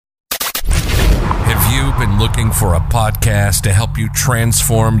you been looking for a podcast to help you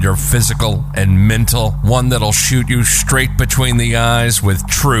transform your physical and mental? One that'll shoot you straight between the eyes with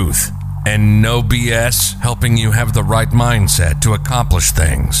truth and no BS, helping you have the right mindset to accomplish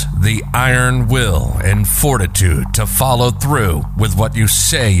things, the iron will and fortitude to follow through with what you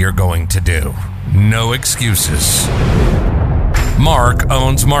say you're going to do. No excuses. Mark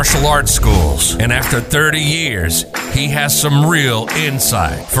owns martial arts schools, and after 30 years, he has some real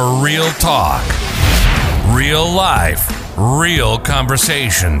insight for real talk, real life, real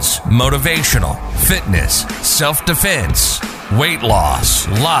conversations, motivational, fitness, self-defense, weight loss,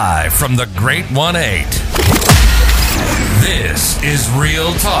 live from the Great 1-8. This is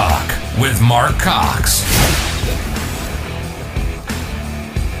Real Talk with Mark Cox.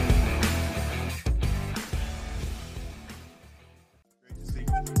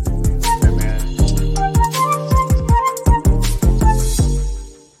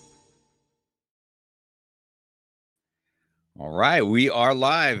 All right, we are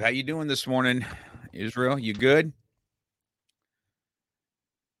live. How you doing this morning, Israel? You good?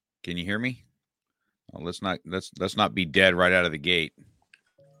 Can you hear me? Well, let's not be dead right out of the gate.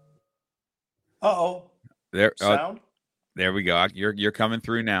 There, sound. There we go. You're coming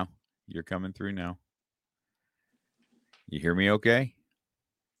through now. You're coming through now. You hear me? Okay.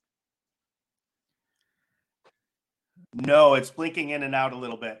 No, it's blinking in and out a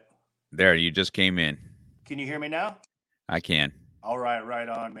little bit. There, you just came in. Can you hear me now? I can. All right, right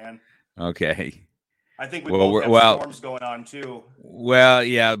on, man. Okay. I think we both have storms going on too. Well,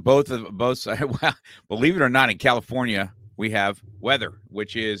 yeah, both sides. Well, believe it or not, in California we have weather,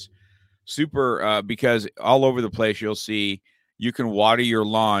 which is super because all over the place you'll see you can water your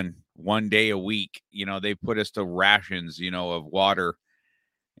lawn one day a week. You know, they put us to rations, of water,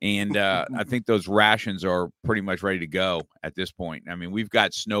 and I think those rations are pretty much ready to go at this point. I mean, we've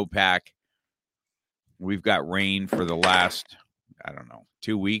got snowpack, we've got rain for the last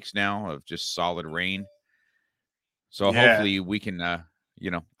 2 weeks now of just solid rain. So hopefully we can, I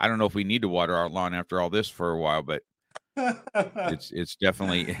don't know if we need to water our lawn after all this for a while, but it's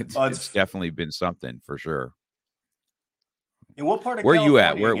definitely been something for sure. In what part of where California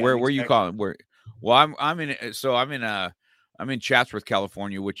are you at? Where are you calling? Well, I'm in Chatsworth,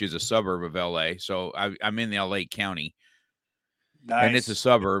 California, which is a suburb of LA. So I'm in the LA County. Nice. And it's a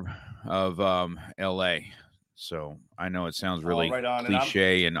suburb of LA. So I know it sounds really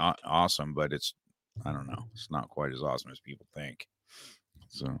cliche and awesome, but I don't know. It's not quite as awesome as people think.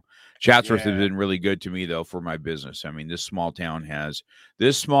 So Chatsworth has been really good to me, though, for my business. I mean, this small town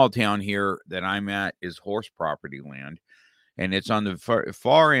here that I'm at is horse property land, and it's on the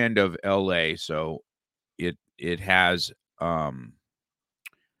far end of LA. So it has a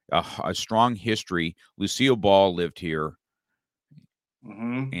strong history. Lucille Ball lived here,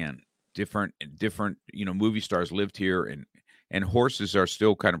 and different movie stars lived here, and horses are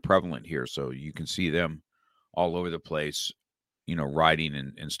still kind of prevalent here, so you can see them all over the place, riding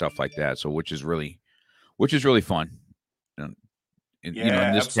and stuff like that. So which is really fun. And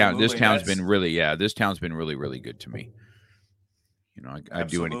this town's been really really good to me. I'd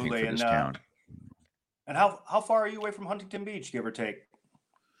do anything for this town. And how far are you away from Huntington Beach, give or take?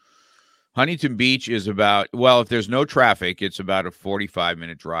 Huntington Beach is about, if there's no traffic, it's about a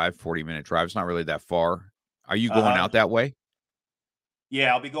 40-minute drive. It's not really that far. Are you going out that way?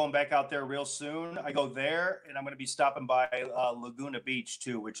 Yeah, I'll be going back out there real soon. I go there, and I'm going to be stopping by Laguna Beach,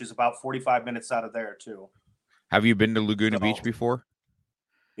 too, which is about 45 minutes out of there, too. Have you been to Laguna Beach before?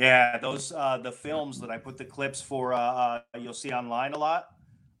 Yeah, those the films that I put the clips for, you'll see online a lot.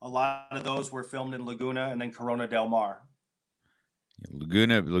 A lot of those were filmed in Laguna and then Corona del Mar.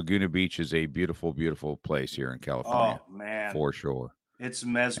 Laguna Beach is a beautiful, beautiful place here in California. Oh, man. For sure. It's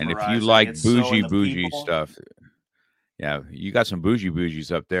mesmerizing. And if you like bougie stuff, yeah, you got some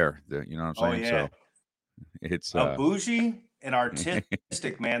bougies up there. You know what I'm saying? Yeah. So it's bougie and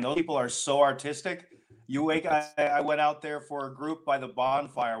artistic, man. Those people are so artistic. I went out there for a group by the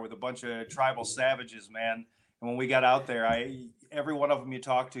bonfire with a bunch of tribal savages, man. And when we got out there, every one of them you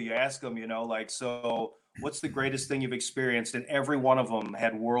talk to, you ask them, so what's the greatest thing you've experienced? And every one of them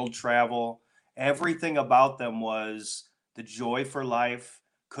had world travel. Everything about them was the joy for life.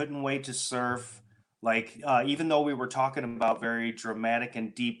 Couldn't wait to surf. Even though we were talking about very dramatic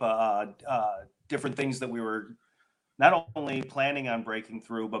and deep, different things that we were not only planning on breaking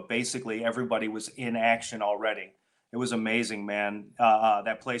through, but basically everybody was in action already. It was amazing, man.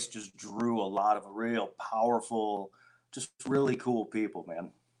 That place just drew a lot of real powerful, just really cool people,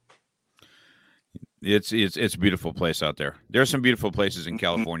 man. It's a beautiful place out there. There's some beautiful places in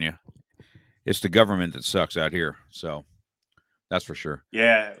California. It's the government that sucks out here, so that's for sure.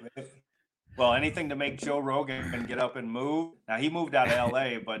 Yeah. Well, anything to make Joe Rogan get up and move. Now he moved out of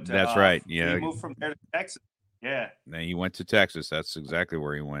L.A., but That's right. he Yeah. moved from there to Texas. Yeah. Then he went to Texas. That's exactly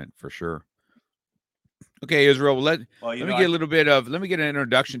where he went for sure. Okay, Israel. Let me get a little bit of let me get an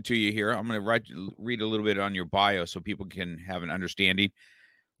introduction to you here. I'm going to read a little bit on your bio so people can have an understanding.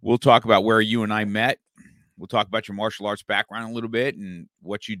 We'll talk about where you and I met. We'll talk about your martial arts background a little bit and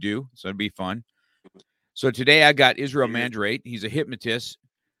what you do. So it'll be fun. So today I got Israel Mandrake. He's a hypnotist,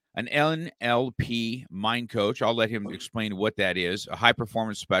 an NLP mind coach. I'll let him explain what that is. A high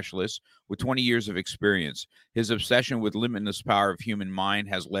performance specialist with 20 years of experience. His obsession with limitless power of human mind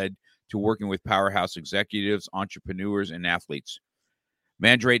has led to working with powerhouse executives, entrepreneurs, and athletes.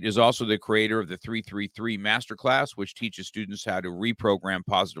 Mandrake is also the creator of the 333 Masterclass, which teaches students how to reprogram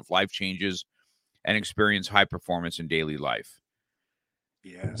positive life changes and experience high performance in daily life.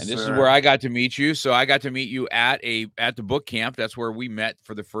 Yes, and this is where I got to meet you. So I got to meet you at the boot camp. That's where we met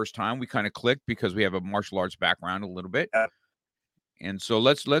for the first time. We kind of clicked because we have a martial arts background a little bit. Yeah. And so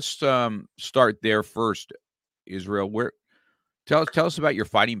let's start there first, Israel. Tell us about your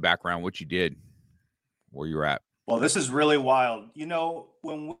fighting background, what you did, where you're at. Well, this is really wild. You know,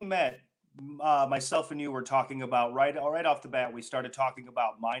 when we met, myself and you were talking about right off the bat, we started talking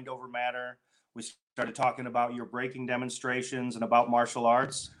about mind over matter. We started talking about your breaking demonstrations and about martial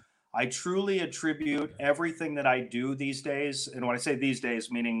arts. I truly attribute everything that I do these days, and when I say these days,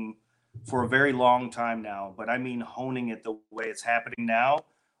 meaning for a very long time now, but I mean honing it the way it's happening now,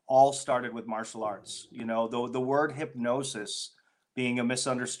 all started with martial arts. You know, the word hypnosis being a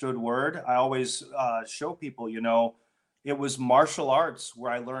misunderstood word, I always show people, you know, it was martial arts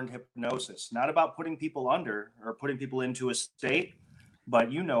where I learned hypnosis, not about putting people under or putting people into a state,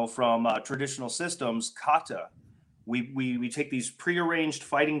 but you know, from traditional systems, kata, we take these prearranged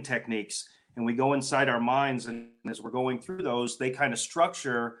fighting techniques and we go inside our minds, and as we're going through those, they kind of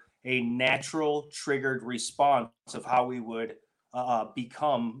structure a natural triggered response of how we would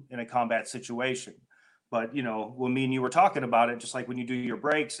become in a combat situation. But you know, when me and you were talking about it, just like when you do your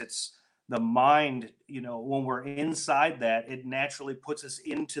breaks, it's the mind. You know, when we're inside that, it naturally puts us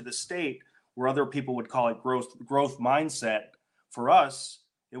into the state where other people would call it growth mindset. For us,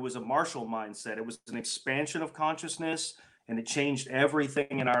 it was a martial mindset. It was an expansion of consciousness, and it changed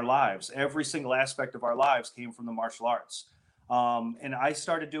everything in our lives. Every single aspect of our lives came from the martial arts. And I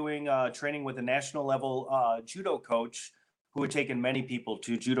started doing training with a national level judo coach who had taken many people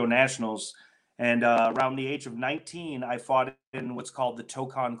to judo nationals. And around the age of 19, I fought in what's called the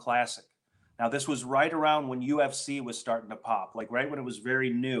Tokon Classic. Now, this was right around when UFC was starting to pop, like right when it was very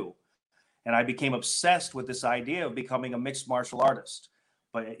new. And I became obsessed with this idea of becoming a mixed martial artist.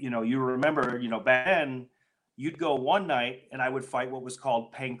 But, you know, you remember, you know, back then, you'd go one night and I would fight what was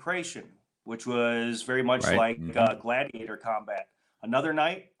called pankration, which was very much like gladiator combat. Another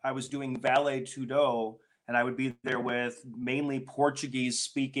night, I was doing valet tudo, and I would be there with mainly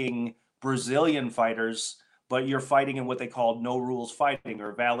Portuguese-speaking Brazilian fighters, but you're fighting in what they called no rules fighting,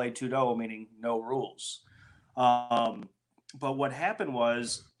 or valet tudo, meaning no rules. But what happened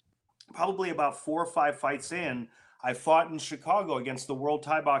was, probably about 4 or 5 fights in, I fought in Chicago against the world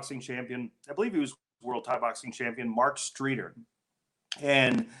Thai boxing champion. I believe he was world Thai boxing champion, Mark Streeter.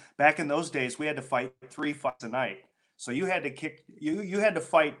 And back in those days, we had to fight 3 fights a night. So you had to you had to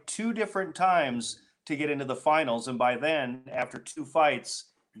fight 2 different times to get into the finals. And by then, after 2 fights,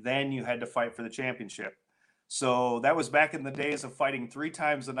 then you had to fight for the championship. So that was back in the days of fighting 3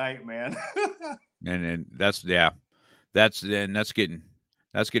 times a night, man. and that's getting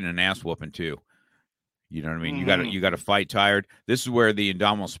an ass whooping too. You know what I mean? You got to fight tired. This is where the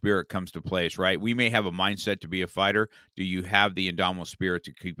indomitable spirit comes to place, right? We may have a mindset to be a fighter. Do you have the indomitable spirit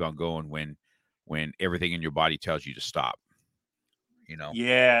to keep on going when everything in your body tells you to stop? You know?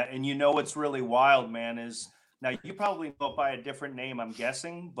 Yeah, and you know what's really wild, man, is now you probably know it by a different name, I'm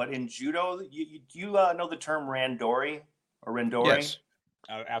guessing, but in judo, you know the term randori or rendori? Yes,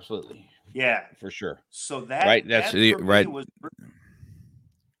 absolutely. Yeah, for sure. So that right. That's the right. Was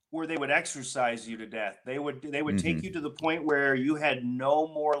where they would exercise you to death. They would take you to the point where you had no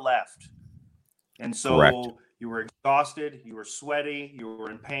more left. And so Correct. You were exhausted, you were sweaty, you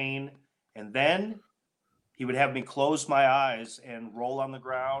were in pain. And then he would have me close my eyes and roll on the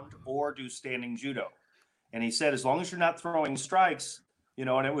ground or do standing judo. And he said, as long as you're not throwing strikes, you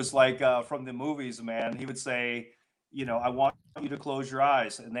know, and it was like from the movies, man, he would say, you know, I want you to close your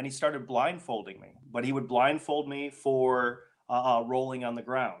eyes. And then he started blindfolding me, but he would blindfold me for rolling on the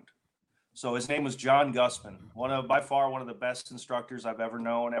ground. So his name was John Gussman, by far one of the best instructors I've ever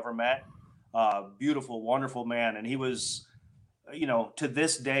known, ever met. Beautiful, wonderful man. And he was, you know, to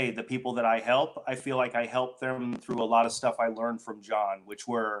this day, the people that I help, I feel like I helped them through a lot of stuff I learned from John, which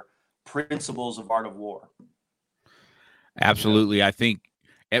were principles of art of war. Absolutely. I think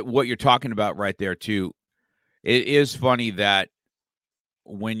at what you're talking about right there too, it is funny that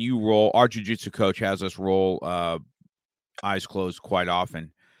when you roll, our jiu-jitsu coach has us roll eyes closed quite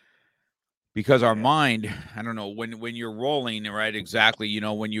often because our mind, I don't know, when you're rolling, right, exactly, you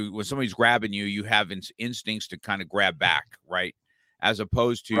know, when somebody's grabbing you, you have instincts to kind of grab back, right? As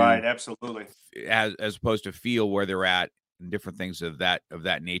opposed to right, absolutely, as opposed to feel where they're at and different things of that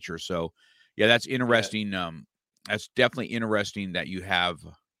nature. So yeah, that's interesting. That's definitely interesting that you have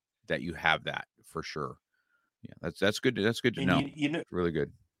that for sure. Yeah, that's good. That's good to and know. you know, It's really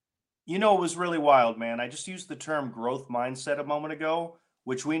good. you know, it was really wild, man. I just used the term growth mindset a moment ago,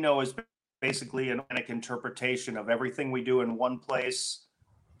 which we know is basically an organic interpretation of everything we do in one place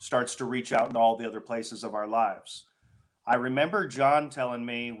starts to reach out in all the other places of our lives. I remember John telling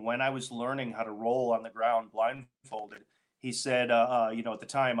me when I was learning how to roll on the ground blindfolded. He said, you know, at the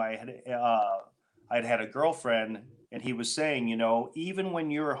time I'd had a girlfriend, and he was saying, you know, even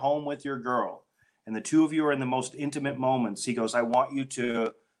when you're home with your girl, and the two of you are in the most intimate moments, he goes, I want you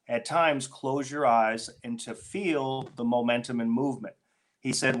to at times close your eyes and to feel the momentum and movement.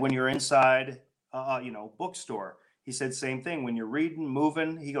 He said, when you're inside, you know, bookstore, he said same thing. When you're reading,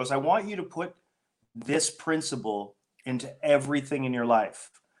 moving, he goes, I want you to put this principle into everything in your life.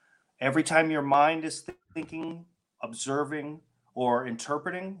 Every time your mind is thinking, observing, or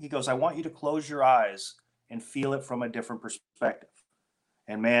interpreting, he goes, I want you to close your eyes and feel it from a different perspective.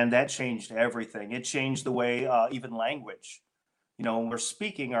 And man, that changed everything. It changed the way, even language. You know, when we're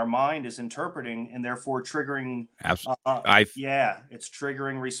speaking, our mind is interpreting and therefore triggering. Absolutely. Yeah, it's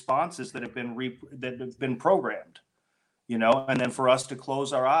triggering responses that have been programmed. You know, and then for us to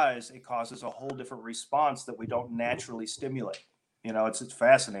close our eyes, it causes a whole different response that we don't naturally stimulate. You know, it's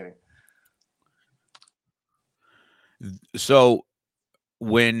fascinating. So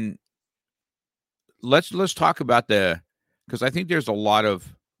when let's talk about because I think there's a lot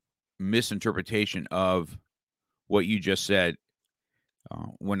of misinterpretation of what you just said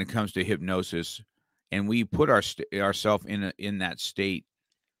when it comes to hypnosis, and we put ourselves in that state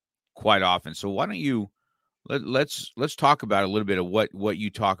quite often. So why don't you let's talk about a little bit of what you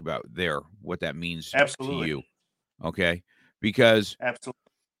talk about there, what that means to Absolutely. you, okay? Because Absolutely.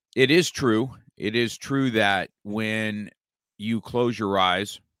 it is true. It is true that when you close your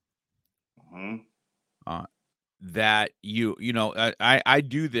eyes, Mm-hmm. that you know I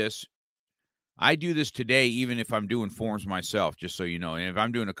do this. I do this today, even if I'm doing forms myself, just so you know. And if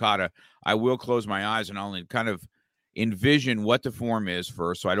I'm doing a kata, I will close my eyes and I'll kind of envision what the form is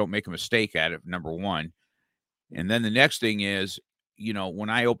first so I don't make a mistake at it, number one. And then the next thing is, you know,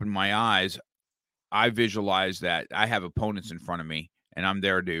 when I open my eyes, I visualize that I have opponents in front of me and I'm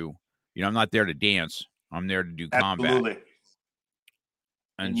there to, you know, I'm not there to dance. I'm there to do combat. Absolutely.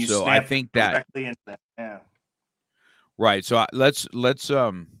 And And you so I snap think that, directly into that. Yeah. right. So let's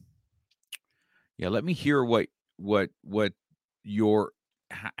yeah, let me hear what your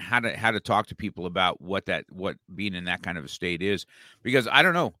how to talk to people about what being in that kind of a state is, because I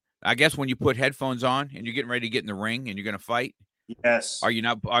don't know. I guess when you put headphones on and you're getting ready to get in the ring and you're going to fight, Yes. are you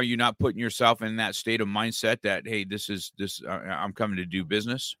not putting yourself in that state of mindset that, hey, I'm coming to do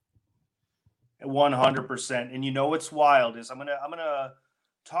business? 100%. And you know what's wild is I'm gonna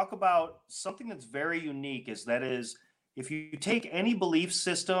talk about something that's very unique. Is if you take any belief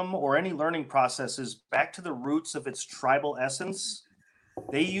system or any learning processes back to the roots of its tribal essence,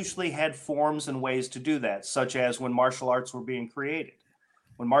 they usually had forms and ways to do that, such as when martial arts were being created.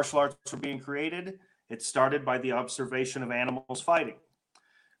 When martial arts were being created, it started by the observation of animals fighting.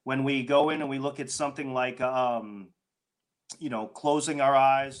 When we go in and we look at something like you know, closing our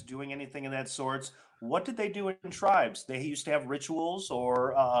eyes, doing anything of that sorts. What did they do in tribes? They used to have rituals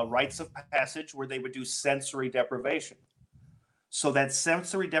or rites of passage where they would do sensory deprivation. So that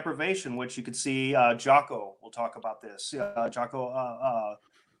sensory deprivation, which you could see, Jocko will talk about this. Jocko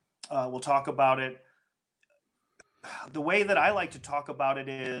will talk about it. The way that I like to talk about it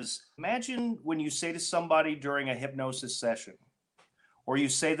is, imagine when you say to somebody during a hypnosis session, or you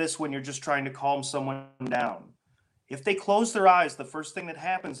say this when you're just trying to calm someone down. If they close their eyes, the first thing that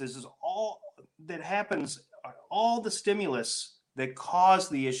happens is all the stimulus that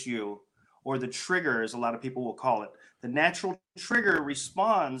caused the issue, or the trigger, as a lot of people will call it, the natural trigger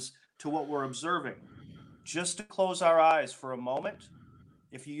responds to what we're observing. Just to close our eyes for a moment,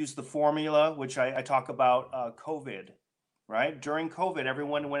 if you use the formula, which I talk about, COVID, right? During COVID,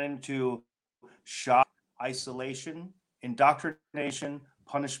 everyone went into shock, isolation, indoctrination,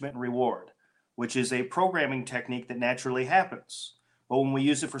 punishment, and reward, which is a programming technique that naturally happens. But when we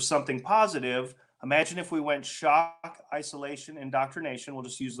use it for something positive, Imagine if we went shock, isolation, indoctrination. We'll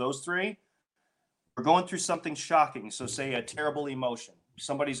just use those three. We're going through something shocking. So say a terrible emotion.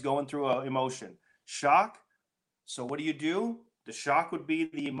 Somebody's going through an emotion. Shock. So what do? The shock would be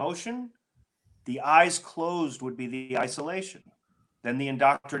the emotion. The eyes closed would be the isolation. Then the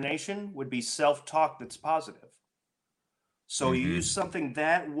indoctrination would be self-talk that's positive. So you use something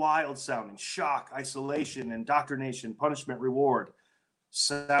that wild sounding, shock, isolation, indoctrination, punishment, reward,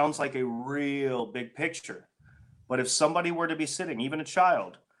 sounds like a real big picture. But if somebody were to be sitting, even a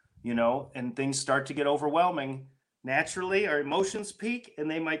child, and things start to get overwhelming, naturally our emotions peak and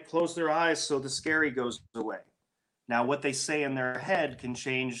they might close their eyes so the scary goes away. Now, what they say in their head can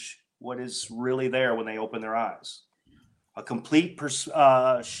change what is really there when they open their eyes. A complete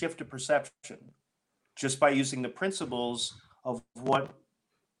shift of perception just by using the principles of what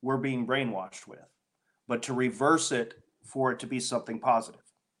we're being brainwashed with, but to reverse it for it to be something positive.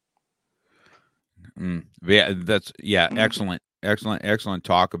 Excellent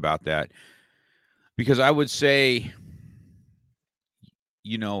talk about that. Because I would say,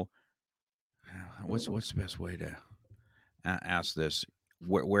 what's the best way to ask this?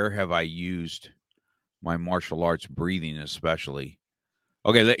 Where have I used my martial arts breathing, especially?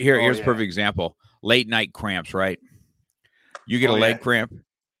 Okay, here's a perfect example. Late night cramps, right? You get a leg cramp,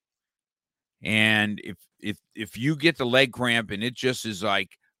 and if you get the leg cramp and it just is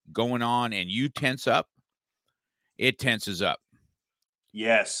like going on and you tense up, it tenses up.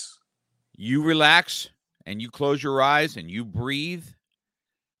 Yes. You relax and you close your eyes and you breathe,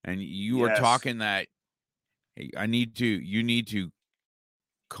 and you are talking that, hey, you need to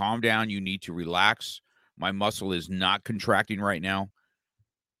calm down. You need to relax. My muscle is not contracting right now.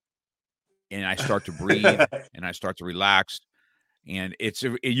 And I start to breathe and I start to relax. And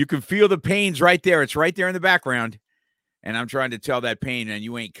you can feel the pains right there. It's right there in the background. And I'm trying to tell that pain, and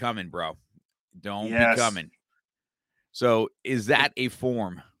you ain't coming, bro. Don't be coming. So is that a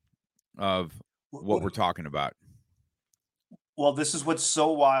form of what we're talking about? Well, this is what's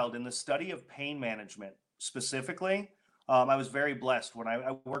so wild. In the study of pain management specifically, I was very blessed when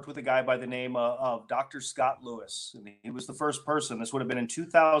I worked with a guy by the name of Dr. Scott Lewis. And he was the first person. This would have been in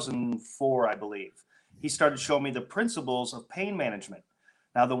 2004, I believe. He started showing me the principles of pain management.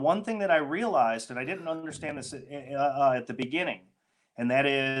 Now, the one thing that I realized, and I didn't understand this at the beginning, and that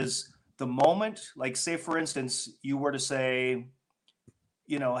is the moment, like say, for instance, you were to say,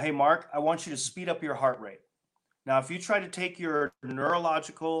 hey, Mark, I want you to speed up your heart rate. Now, if you try to take your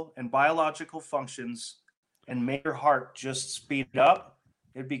neurological and biological functions and make your heart just speed up,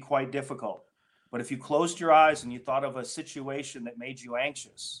 it'd be quite difficult. But if you closed your eyes and you thought of a situation that made you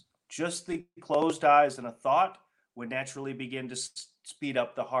anxious, just the closed eyes and a thought would naturally begin to speed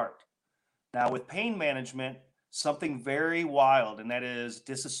up the heart. Now, with pain management, something very wild, and that is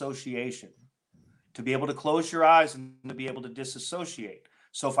disassociation. To be able to close your eyes and to be able to disassociate.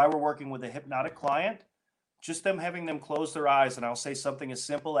 So if I were working with a hypnotic client, just having them close their eyes, and I'll say something as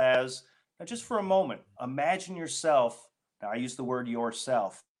simple as, just for a moment, imagine yourself, now I use the word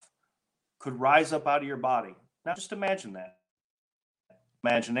yourself, could rise up out of your body. Now just imagine that.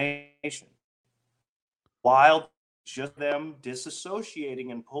 Imagination. Wild, just them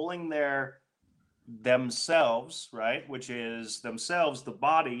disassociating and pulling themselves, right? Which is themselves, the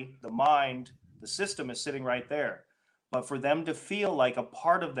body, the mind, the system is sitting right there. But for them to feel like a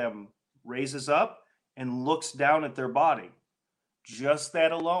part of them raises up and looks down at their body. Just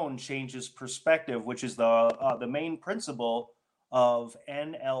that alone changes perspective, which is the main principle of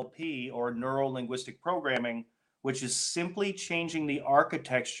NLP, or neuro-linguistic programming, which is simply changing the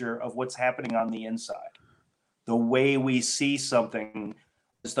architecture of what's happening on the inside. The way we see something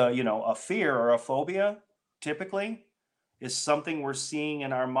is a fear or a phobia typically is something we're seeing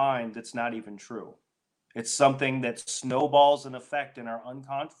in our mind that's not even true. It's something that snowballs an effect in our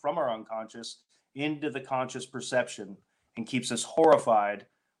from our unconscious into the conscious perception and keeps us horrified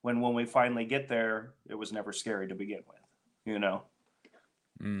when we finally get there, it was never scary to begin with,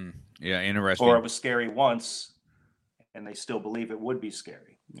 Yeah, interesting. Or it was scary once and they still believe it would be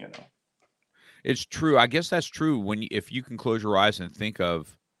scary, It's true. I guess that's true if you can close your eyes and think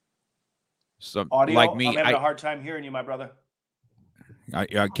of something audio, like me. I'm having a hard time hearing you, my brother.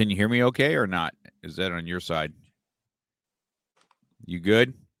 Can you hear me okay or not? Is that on your side? You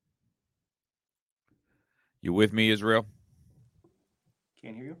good? You with me, Israel?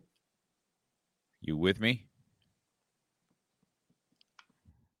 Can't hear you. You with me?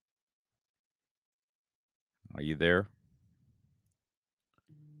 Are you there?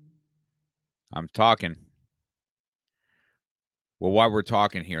 I'm talking. Well, while we're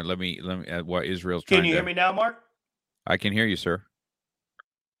talking here, let me what Israel's trying to. Can you hear me now, Mark? I can hear you, sir.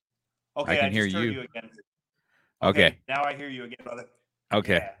 Okay, can I hear just heard you. you again. Okay. Okay, now I hear you again, brother.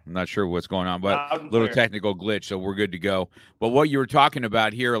 Okay. Yeah, I'm not sure what's going on, but loud and little clear. technical glitch, so we're good to go. But what you were talking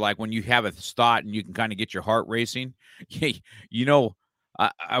about here, like when you have a thought and you can kind of get your heart racing, you know,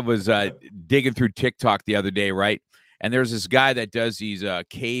 I was digging through TikTok the other day, right? And there's this guy that does these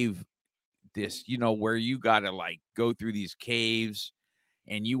cave, where you got to like go through these caves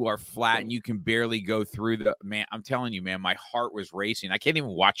and you are flat and you can barely go through man. I'm telling you, man, my heart was racing. I can't even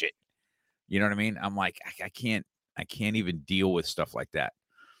watch it. You know what I mean? I'm like, I can't even deal with stuff like that.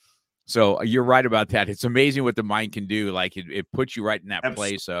 So you're right about that. It's amazing what the mind can do. Like it puts you right in that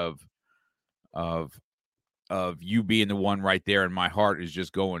place of you being the one right there, and my heart is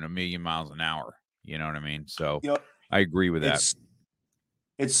just going a million miles an hour. You know what I mean? So You know, I agree with that.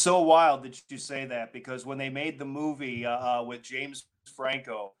 It's so wild that you say that, because when they made the movie with James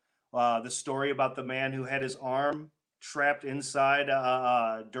Franco, the story about the man who had his arm trapped inside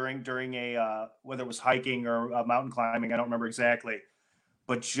during a whether it was hiking or mountain climbing, I don't remember exactly.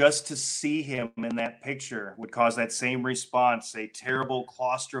 But just to see him in that picture would cause that same response, a terrible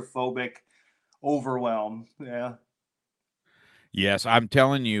claustrophobic overwhelm. Yeah. Yes, I'm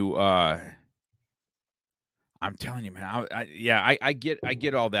telling you. I'm telling you, man. I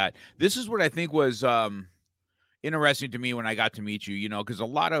get all that. This is what I think was interesting to me when I got to meet you. Because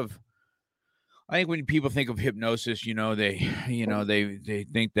I think when people think of hypnosis, they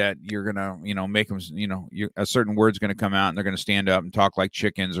think that you're gonna, make them, a certain word's gonna come out and they're gonna stand up and talk like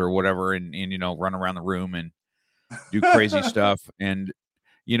chickens or whatever, and run around the room and do crazy stuff. And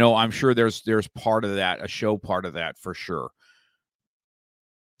I'm sure there's part of that, a show part of that for sure.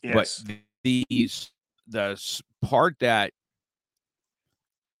 Yes. But the part that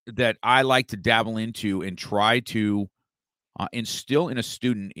I like to dabble into and try to instill in a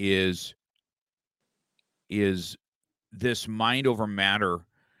student is this mind over matter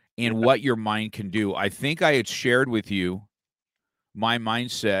and Yeah. what your mind can do. I think I had shared with you my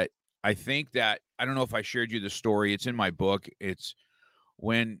mindset. I think that I don't know if I shared you the story. It's in my book. It's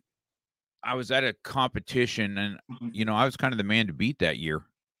when I was at a competition and I was kind of the man to beat that year.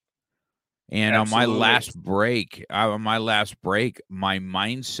 And Absolutely. on my last break, my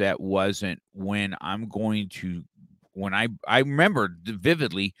mindset wasn't when I remember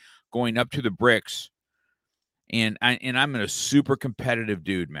vividly going up to the bricks, and I'm a super competitive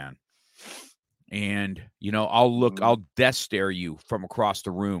dude, man. And I'll death stare you from across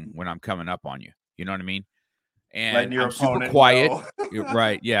the room when I'm coming up on you. You know what I mean? And Letting your I'm super opponent quiet. know.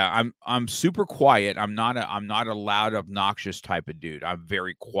 Right. Yeah. I'm super quiet. I'm not a loud, obnoxious type of dude. I'm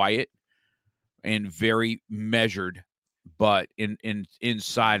very quiet and very measured, but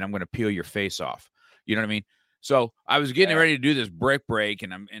inside I'm going to peel your face off. You know what I mean? So I was getting ready to do this brick break,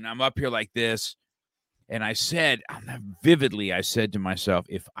 and I'm up here like this, and I said vividly, I said to myself,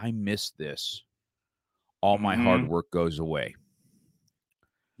 if I miss this, all my hard work goes away.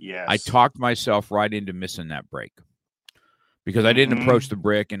 Yes. I talked myself right into missing that break because I didn't approach the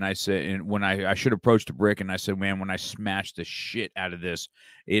brick, and I said, and when I should approach the brick, and I said, man, when I smash the shit out of this,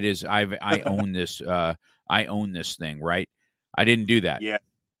 I own this. I own this thing, right? I didn't do that. Yeah.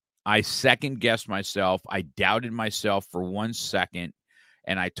 I second guessed myself. I doubted myself for 1 second,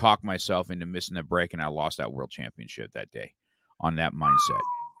 and I talked myself into missing the break, and I lost that world championship that day on that mindset.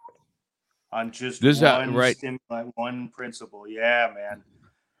 On just right? stimulant, one principle. Yeah, man.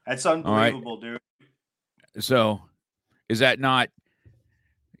 That's unbelievable, dude. So is that not,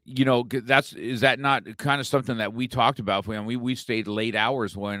 is that not kind of something that we talked about when we stayed late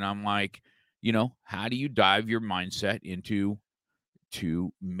hours when I'm like, how do you dive your mindset into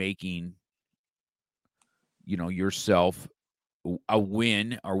making, yourself a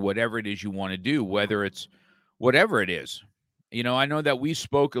win or whatever it is you want to do, whether it's whatever it is. I know that we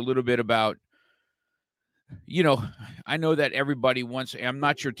spoke a little bit about, I know that everybody wants, I'm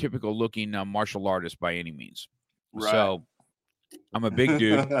not your typical looking martial artist by any means. Right. So I'm a big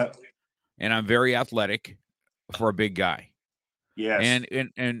dude and I'm very athletic for a big guy. Yes.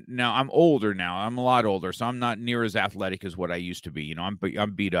 And now I'm older now. I'm a lot older, so I'm not near as athletic as what I used to be. I'm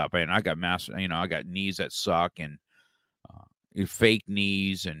beat up, and I got I got knees that suck and fake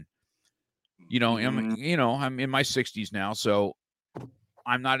knees, and I'm in my 60s now, so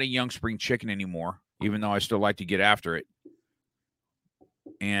I'm not a young spring chicken anymore, even though I still like to get after it.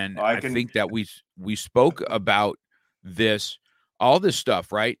 And I think that we spoke about all this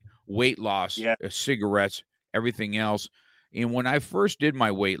stuff, right? Weight loss, cigarettes, everything else. And when I first did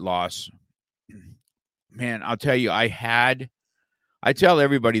my weight loss, man, I'll tell you, I tell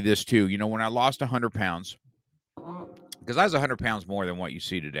everybody this too. When I lost 100 pounds, because I was 100 pounds more than what you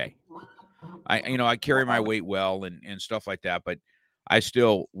see today. I carry my weight well and stuff like that. But I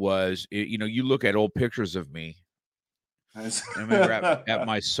still was, you look at old pictures of me. I remember at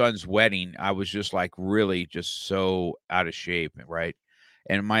my son's wedding, I was just like really just so out of shape, right?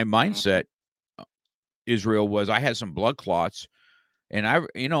 And my mindset, Israel, was I had some blood clots, and I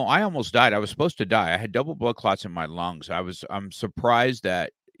almost died. I was supposed to die. I had double blood clots in my lungs. I'm surprised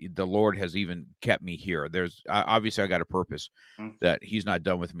that the Lord has even kept me here. Obviously I got a purpose that He's not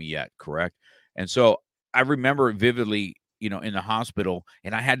done with me yet, correct? And so I remember vividly, in the hospital,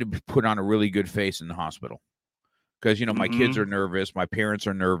 and I had to put on a really good face in the hospital because my kids are nervous, my parents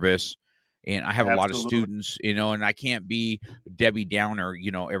are nervous, and I have a lot of Absolutely. students, and I can't be Debbie Downer,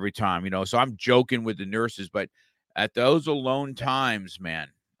 every time, so I'm joking with the nurses, but at those alone times, man,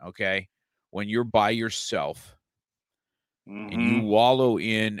 okay, when you're by yourself and you wallow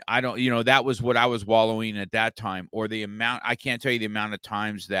in, that was what I was wallowing at that time, or I can't tell you the amount of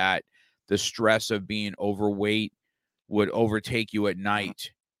times that the stress of being overweight would overtake you at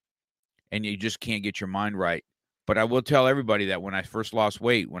night and you just can't get your mind right. But I will tell everybody that when I first lost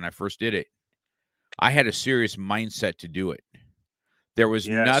weight, when I first did it, I had a serious mindset to do it. There was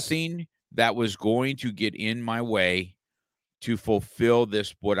nothing that was going to get in my way to fulfill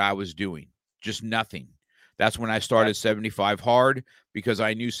what I was doing. Just nothing. That's when I started 75 Hard, because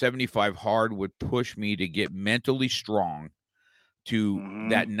I knew 75 Hard would push me to get mentally strong to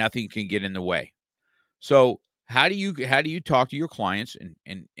that nothing can get in the way. So how do you talk to your clients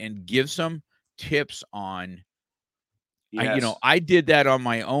and give some tips on, I did that on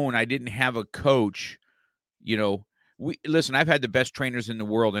my own. I didn't have a coach. Listen, I've had the best trainers in the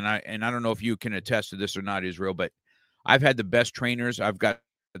world, and I don't know if you can attest to this or not, Israel, but I've had the best trainers. I've got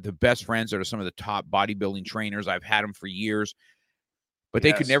the best friends that are some of the top bodybuilding trainers. I've had them for years, but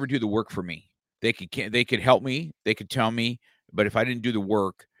they could never do the work for me. They could help me. They could tell me, but if I didn't do the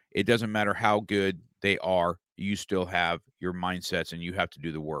work, it doesn't matter how good they are. You still have your mindsets, and you have to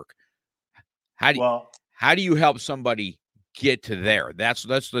do the work. How do you help somebody get to there?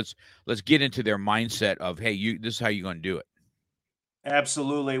 Let's get into their mindset of, hey, this is how you're going to do it.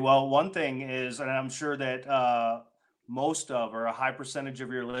 Absolutely. Well, one thing is, and I'm sure that most of, or a high percentage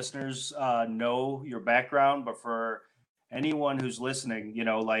of your listeners know your background, but for anyone who's listening,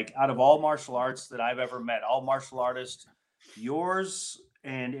 like out of all martial arts that I've ever met, all martial artists, yours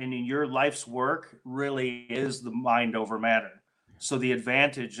and in your life's work really is the mind over matter. So the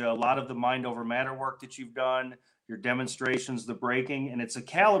advantage, a lot of the mind over matter work that you've done, your demonstrations, the breaking, and it's a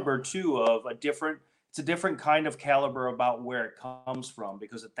caliber too of it's a different kind of caliber about where it comes from,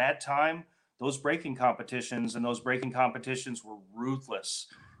 because at that time those breaking competitions were ruthless,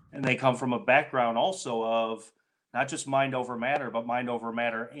 and they come from a background also of not just mind over matter, but mind over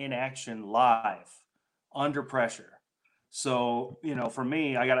matter in action, live, under pressure. So for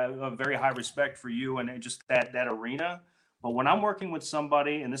me, I got a very high respect for you and just that arena. But when I'm working with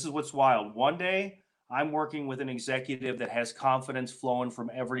somebody, and this is what's wild, one day I'm working with an executive that has confidence flowing from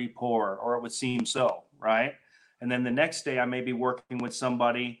every pore, or it would seem so, right? And then the next day I may be working with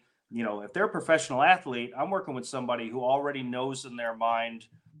somebody, if they're a professional athlete, I'm working with somebody who already knows in their mind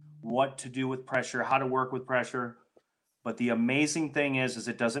what to do with pressure, how to work with pressure. But the amazing thing is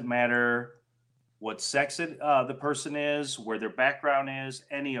it doesn't matter what sex the person is, where their background is,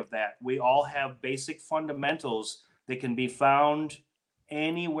 any of that. We all have basic fundamentals that can be found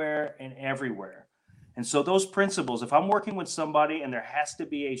anywhere and everywhere. And so those principles, if I'm working with somebody and there has to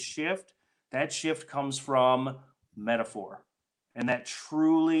be a shift, that shift comes from metaphor. And that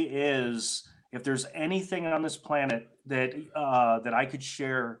truly is, if there's anything on this planet that I could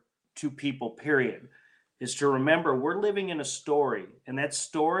share to people, period, is to remember we're living in a story. And that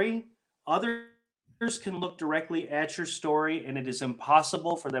story, others can look directly at your story, and it is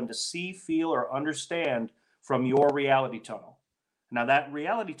impossible for them to see, feel, or understand from your reality tunnel. Now, that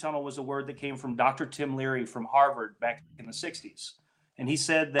reality tunnel was a word that came from Dr. Tim Leary from Harvard back in the 60s. And he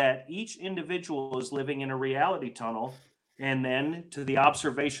said that each individual is living in a reality tunnel. And then to the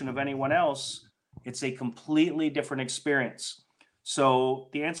observation of anyone else, it's a completely different experience. So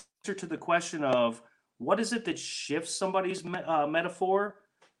the answer to the question of what is it that shifts somebody's metaphor,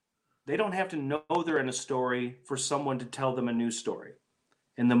 they don't have to know they're in a story for someone to tell them a new story.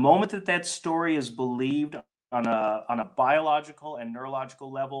 And the moment that story is believed on a biological and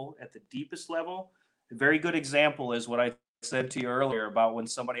neurological level at the deepest level, a very good example is what I said to you earlier about when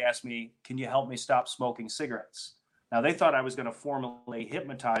somebody asked me, can you help me stop smoking cigarettes? Now, they thought I was going to formally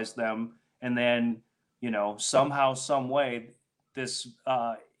hypnotize them, and then, somehow, some way, this,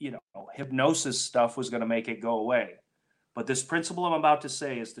 hypnosis stuff was going to make it go away. But this principle I'm about to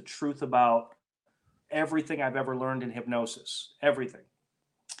say is the truth about everything I've ever learned in hypnosis, everything.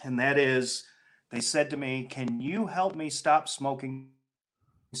 And that is They said to me, "Can you help me stop smoking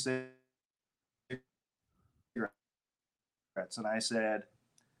cigarettes?" And I said,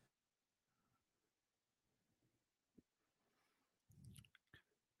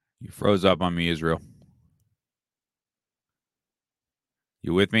 You froze up on me, Israel.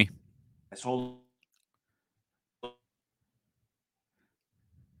 You with me? I told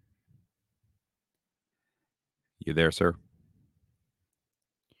You there, sir?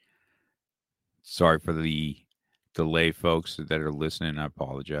 Sorry for the delay, folks that are listening. I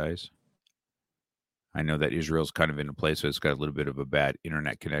apologize. I know that Israel's kind of in a place where it's got a little bit of a bad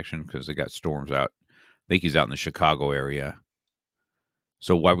internet connection because they got storms out. I think he's out in the Chicago area.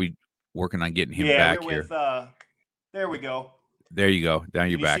 So while we working on getting him yeah, back we're here, with there we go. there you go. Now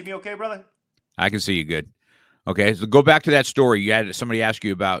you're Can you back. see me okay, brother? I can see you good. Okay, so go back to that story. You had somebody ask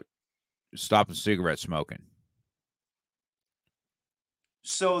you about stopping cigarette smoking.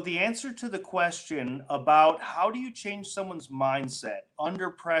 So the answer to the question about how do you change someone's mindset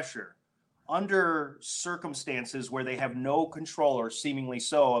under pressure, under circumstances where they have no control or seemingly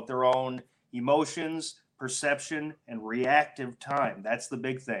so of their own emotions, perception, and reactive time. That's the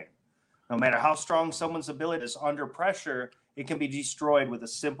big thing. No matter how strong someone's ability is under pressure, it can be destroyed with a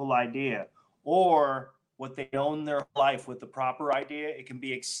simple idea. Or what they know in their life with the proper idea, it can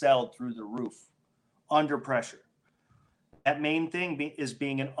be excelled through the roof under pressure. That main thing is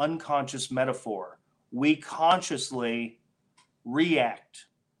being an unconscious metaphor. We consciously react.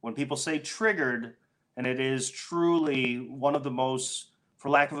 When people say triggered, and it is truly one of the most, for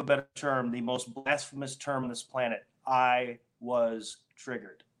lack of a better term, the most blasphemous term on this planet, I was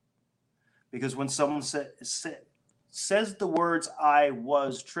triggered. Because when someone says the words I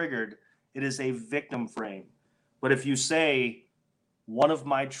was triggered, it is a victim frame. But if you say one of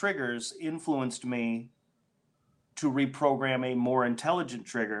my triggers influenced me to reprogram a more intelligent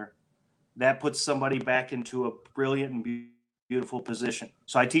trigger, that puts somebody back into a brilliant and beautiful position.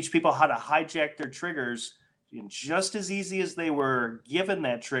 So I teach people how to hijack their triggers. And just as easy as they were given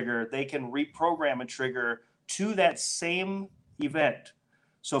that trigger, they can reprogram a trigger to that same event.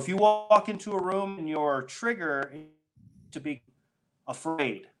 So if you walk into a room and your trigger is to be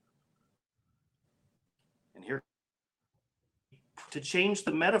afraid, and here to change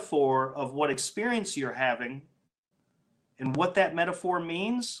the metaphor of what experience you're having and what that metaphor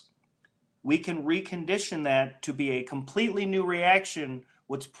means, we can recondition that to be a completely new reaction,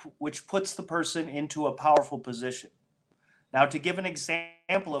 which puts the person into a powerful position. Now, to give an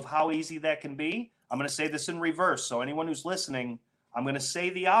example of how easy that can be, I'm going to say this in reverse. So anyone who's listening, I'm going to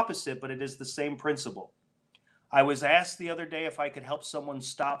say the opposite, but it is the same principle. I was asked the other day if I could help someone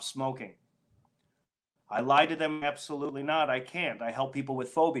stop smoking. I lied to them, absolutely not. I can't. I help people with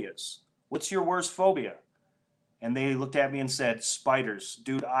phobias. What's your worst phobia? And they looked at me and said, spiders.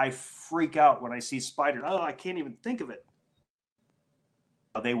 Dude, I freak out when I see spiders. Oh, I can't even think of it.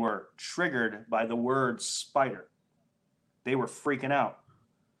 They were triggered by the word spider. They were freaking out.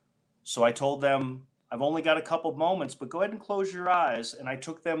 So I told them, I've only got a couple moments, but go ahead and close your eyes. And I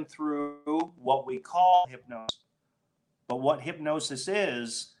took them through what we call hypnosis. But what hypnosis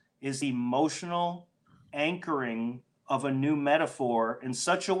is emotional anchoring of a new metaphor in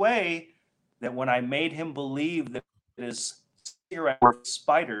such a way that when I made him believe that his cigarette were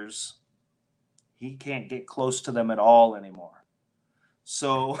spiders, he can't get close to them at all anymore.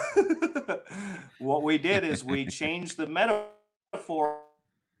 So what we did is we changed the metaphor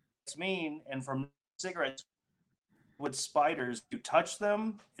mean, and from cigarettes with spiders, you touch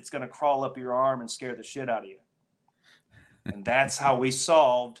them, it's going to crawl up your arm and scare the shit out of you. And that's how we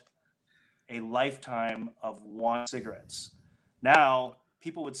solved a lifetime of one cigarettes. Now,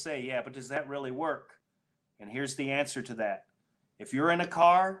 people would say, yeah, but does that really work? And here's the answer to that. If you're in a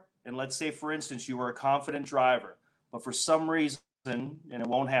car, and let's say, for instance, you were a confident driver, but for some reason, and it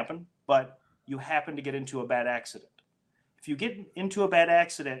won't happen, but you happen to get into a bad accident. If you get into a bad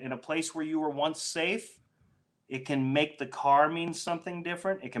accident in a place where you were once safe, it can make the car mean something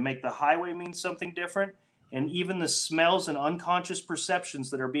different. It can make the highway mean something different. And even the smells and unconscious perceptions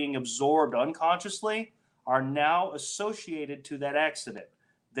that are being absorbed unconsciously are now associated to that accident.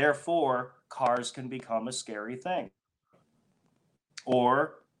 Therefore, cars can become a scary thing.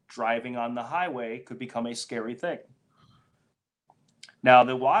 Or driving on the highway could become a scary thing. Now,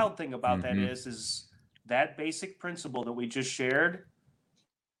 the wild thing about that is that basic principle that we just shared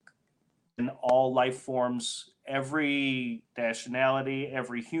in all life forms, every nationality,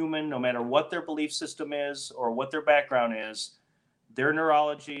 every human, no matter what their belief system is or what their background is, their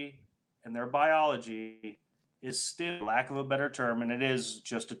neurology and their biology is still, lack of a better term, and it is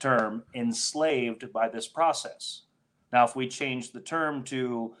just a term, enslaved by this process. Now, if we change the term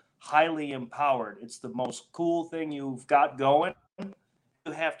to highly empowered. It's the most cool thing you've got going.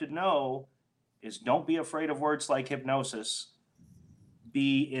 You have to know is don't be afraid of words like hypnosis.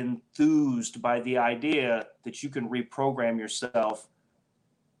 Be enthused by the idea that you can reprogram yourself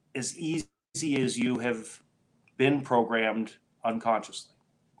as easy as you have been programmed unconsciously.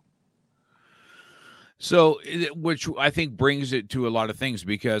 So, which I think brings it to a lot of things,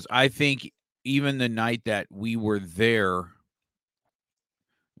 because I think even the night that we were there,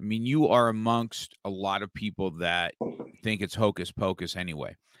 I mean, you are amongst a lot of people that think it's hocus pocus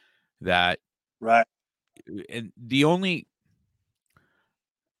anyway. That, Right. and the only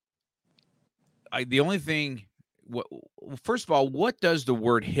thing, what, first of all, what does the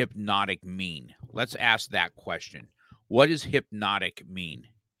word hypnotic mean? Let's ask that question. What does hypnotic mean?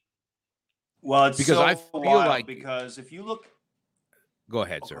 Well, it's Because so I feel wild like, because if you look, go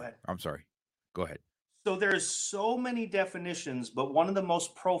ahead, oh, sir. go ahead. I'm sorry. Go ahead. So there's so many definitions, but one of the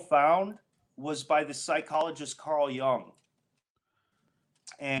most profound was by the psychologist Carl Jung.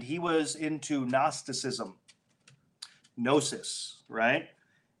 And he was into Gnosticism, gnosis, right?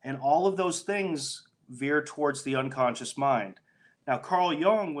 And all of those things veer towards the unconscious mind. Now, Carl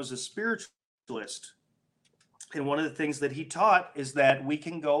Jung was a spiritualist. And one of the things that he taught is that we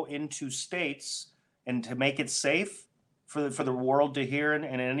can go into states, and to make it safe for the world to hear in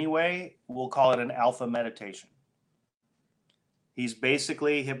any way, we'll call it an alpha meditation. He's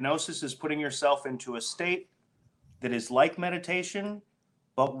basically, hypnosis is putting yourself into a state that is like meditation,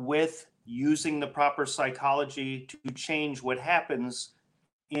 but with using the proper psychology to change what happens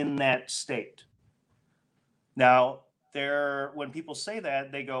in that state. Now, when people say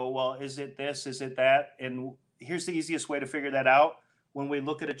that, they go, well, is it this? Is it that? And here's the easiest way to figure that out. When we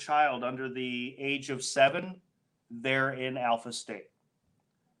look at a child under the age of 7, they're in alpha state.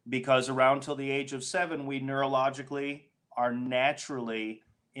 Because around till the age of 7, we neurologically are naturally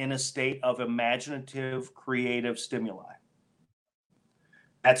in a state of imaginative, creative stimuli.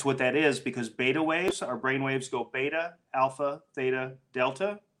 That's what that is, because beta waves, our brain waves go beta, alpha, theta,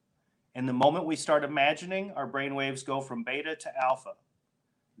 delta. And the moment we start imagining, our brain waves go from beta to alpha.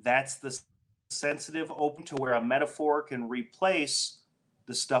 That's the sensitive open to where a metaphor can replace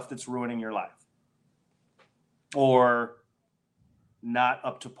the stuff that's ruining your life or not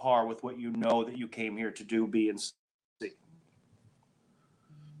up to par with what you know that you came here to do, be, and see.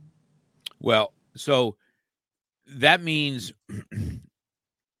 Well, so that means,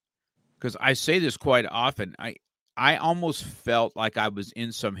 because I say this quite often, I almost felt like I was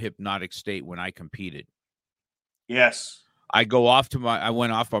in some hypnotic state when I competed. Yes. I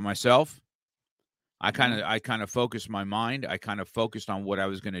went off by myself. I kind of focused my mind. I kind of focused on what I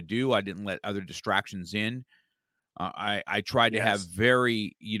was going to do. I didn't let other distractions in. I tried to have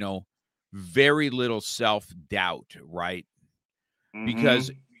very little self-doubt, right? Mm-hmm. Because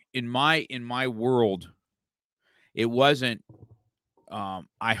in my world, it wasn't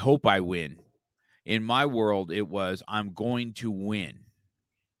I hope I win. In my world, it was I'm going to win.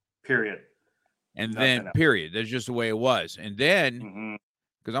 Period. And then period. That's just the way it was. And then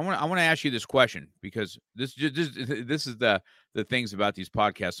because I want to ask you this question, because this is the things about these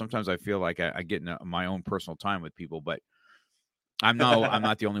podcasts. Sometimes I feel like I get in my own personal time with people, but I'm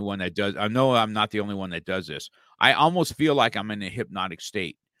not the only one that does. I know I'm not the only one that does this. I almost feel like I'm in a hypnotic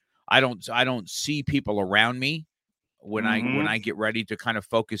state. I don't see people around me when I get ready to kind of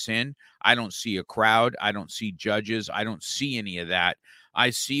focus in. I don't see a crowd. I don't see judges. I don't see any of that. I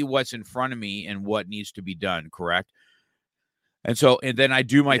see what's in front of me and what needs to be done. Correct. And then I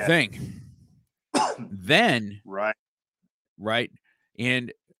do my thing. Then right.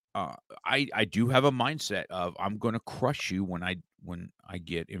 And I do have a mindset of I'm going to crush you when I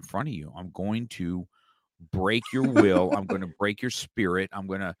get in front of you. I'm going to break your will. I'm going to break your spirit. I'm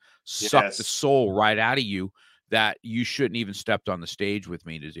going to suck the soul right out of you that you shouldn't even stepped on the stage with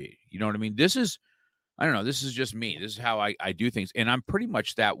me to see. You know what I mean? This is just me. This is how I do things. And I'm pretty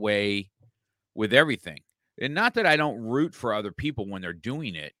much that way with everything. And not that I don't root for other people when they're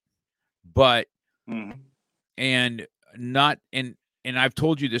doing it, but and I've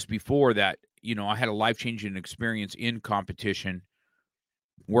told you this before that, I had a life-changing experience in competition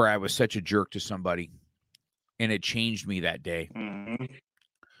where I was such a jerk to somebody, and it changed me that day.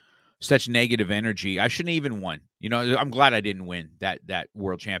 Such negative energy. I shouldn't even won. I'm glad I didn't win that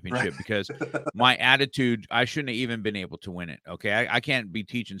world championship because my attitude, I shouldn't have even been able to win it. Okay. I can't be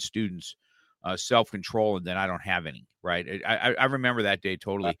teaching students self-control and then I don't have any, right? I remember that day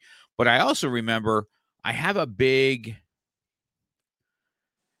totally. But I also remember I have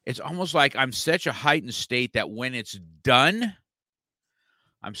it's almost like I'm such a heightened state that when it's done,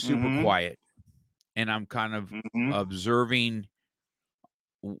 I'm super quiet and I'm kind of observing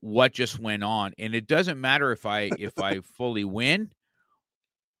what just went on. And it doesn't matter if I fully win,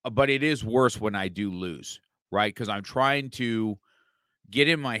 but it is worse when I do lose, right? Because I'm trying to get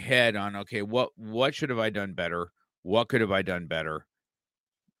in my head on, okay, what should have I done better? What could have I done better?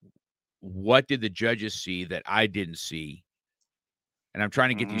 What did the judges see that I didn't see? And I'm trying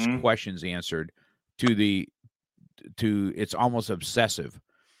to get these Mm-hmm. questions answered to it's almost obsessive.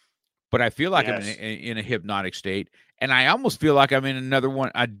 But I feel like I'm Yes. in a hypnotic state, and I almost feel like I'm in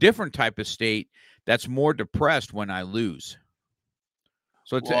a different type of state that's more depressed when I lose.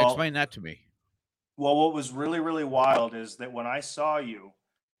 So Well, explain that to me. what was really, really wild is that when I saw you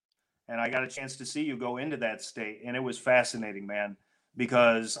and I got a chance to see you go into that state, and it was fascinating, man,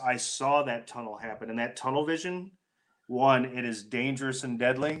 because I saw that tunnel happen, and that tunnel vision, one, it is dangerous and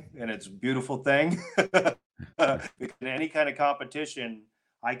deadly, and it's a beautiful thing. In any kind of competition,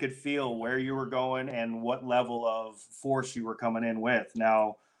 I could feel where you were going and what level of force you were coming in with.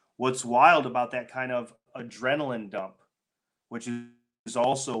 Now, what's wild about that kind of adrenaline dump, which is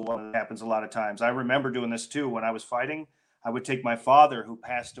also one that happens a lot of times. I remember doing this too when I was fighting. I would take my father, who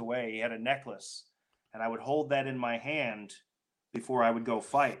passed away, he had a necklace, and I would hold that in my hand before I would go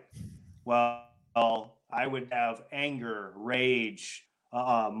fight. Well, I would have anger, rage,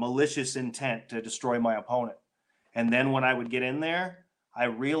 malicious intent to destroy my opponent. And then when I would get in there, I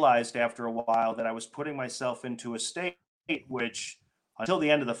realized after a while that I was putting myself into a state which, until the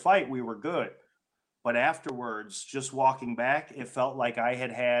end of the fight, we were good. But afterwards, just walking back, it felt like I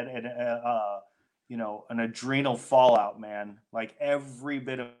had had an adrenal fallout, man. Like every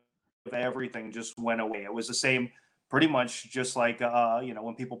bit of everything just went away. It was the same, pretty much just like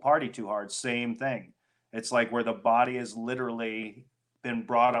when people party too hard, same thing. It's like where the body has literally been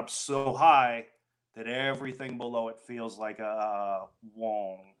brought up so high that everything below it feels like a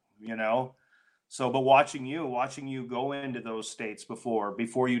wong, you know. So, but watching you go into those states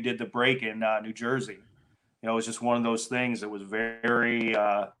before you did the break in New Jersey, it was just one of those things that was very.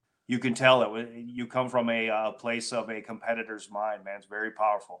 You can tell you come from a place of a competitor's mind, man. It's very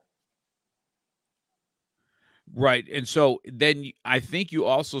powerful. Right. And so then I think you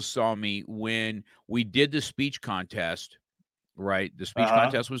also saw me when we did the speech contest, right? The Uh speech huh.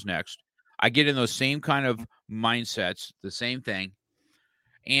 contest was next. I get in those same kind of mindsets, the same thing.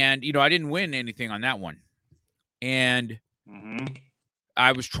 And, I didn't win anything on that one. And Mm-hmm.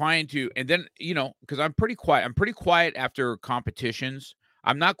 I was trying to, and then, because I'm pretty quiet. I'm pretty quiet after competitions.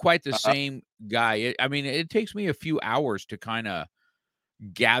 I'm not quite the Uh-huh. same guy. I mean, it takes me a few hours to kind of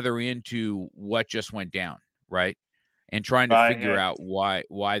gather into what just went down, right? And trying to Right. figure Yeah. out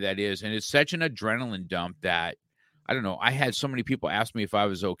why that is. And it's such an adrenaline dump that I don't know. I had so many people ask me if I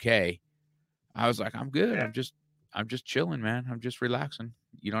was okay. I was like, I'm good. Yeah. I'm just chilling, man. I'm just relaxing.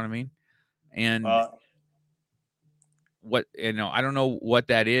 You know what I mean? And Uh, I don't know what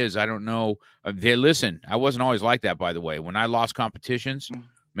that is. I don't know. Listen, I wasn't always like that, by the way. When I lost competitions,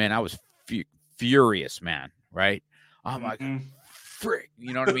 man, I was furious, man. Right? I'm like, mm-hmm. frick.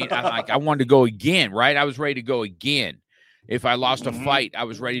 You know what I mean? I wanted to go again. Right? I was ready to go again. If I lost a Mm-hmm. fight, I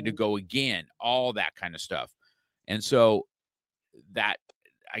was ready to go again. All that kind of stuff. And so that,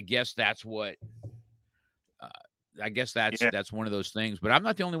 I guess that's what. Uh, I guess Yeah. that's one of those things. But I'm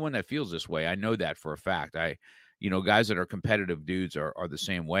not the only one that feels this way. I know that for a fact. Guys that are competitive dudes are the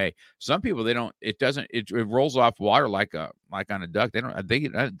same way. Some people, they don't. It rolls off water like on a duck. They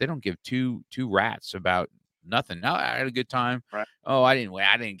don't give two rats about nothing. No, I had a good time. Right. Oh, I didn't win.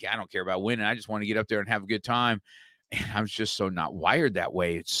 I don't care about winning. I just want to get up there and have a good time. And I'm just so not wired that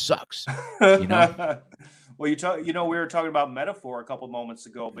way. It sucks. You know. Well, we were talking about metaphor a couple moments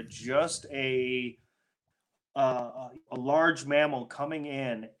ago, but just a large mammal coming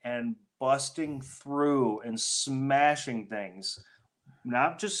in and busting through and smashing things,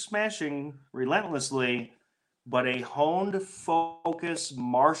 not just smashing relentlessly, but a honed, focused,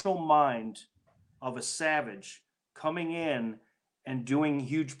 martial mind of a savage coming in and doing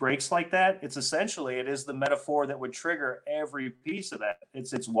huge breaks like that. It is the metaphor that would trigger every piece of that.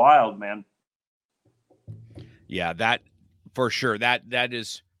 It's wild, man. Yeah, that for sure. That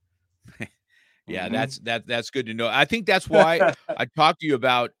is. Yeah, Mm-hmm. that's good to know. I think that's why I talked to you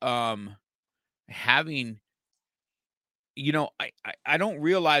about having, I don't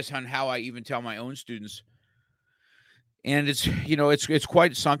realize on how I even tell my own students, and it's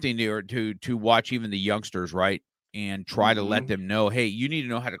quite something to watch even the youngsters, right? And try to let Mm-hmm. them know, hey, you need to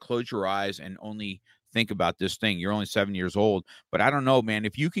know how to close your eyes and only think about this thing. You're only 7 years old, but I don't know, man.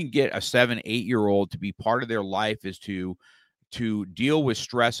 If you can get a 7, 8 year old to be part of their life is to deal with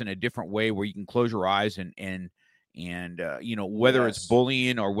stress in a different way where you can close your eyes And whether it's Yes.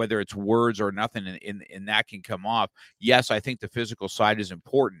 bullying or whether it's words or nothing, and that can come off. Yes, I think the physical side is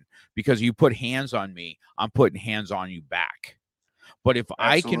important, because you put hands on me, I'm putting hands on you back. But if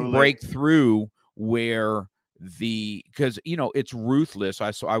I can Absolutely. break through where because it's ruthless.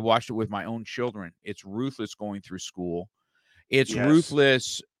 I watched it with my own children. It's ruthless going through school. It's Yes.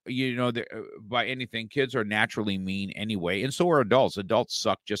 ruthless, by anything. Kids are naturally mean anyway, and so are adults. Adults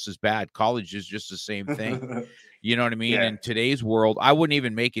suck just as bad. College is just the same thing. You know what I mean? Yeah. In today's world, I wouldn't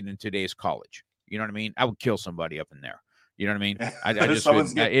even make it in today's college. You know what I mean? I would kill somebody up in there. You know what I mean? I just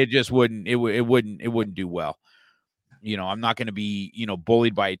Someone's couldn't. getting. It just wouldn't. It wouldn't do well. I'm not going to be,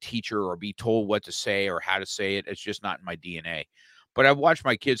 bullied by a teacher or be told what to say or how to say it. It's just not in my DNA. But I've watched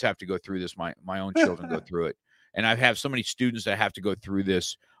my kids have to go through this. My own children go through it, and I've had so many students that have to go through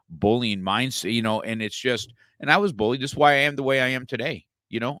this bullying mindset. And it's just. And I was bullied. This is why I am the way I am today.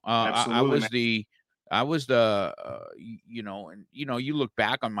 I Absolutely, man. I was the, and you look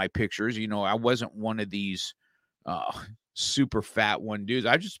back on my pictures. I wasn't one of these uh, super fat one dudes.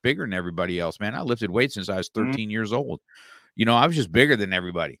 I was just bigger than everybody else, man. I lifted weights since I was Mhm. 13 years old. I was just bigger than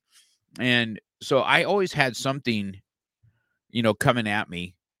everybody. And so I always had something, coming at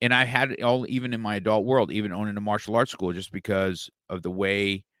me. And I had it all, even in my adult world, even owning a martial arts school, just because of the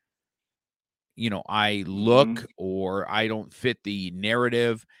way, I Mhm. look or I don't fit the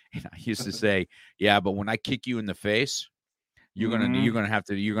narrative. And I used to say, yeah, but when I kick you in the face, you're Mhm. gonna have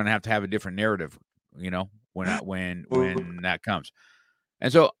to have a different narrative, when that comes.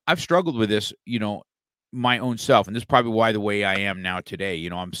 And so I've struggled with this, my own self. And this is probably why the way I am now today.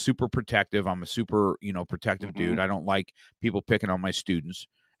 I'm super protective. I'm a super, protective dude. Mhm. I don't like people picking on my students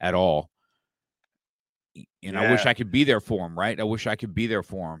at all. And I wish Yeah. I could be there for them, right? I wish I could be there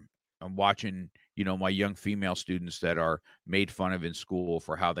for them. I'm watching, my young female students that are made fun of in school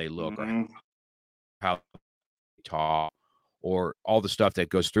for how they look or Mhm. how they talk or all the stuff that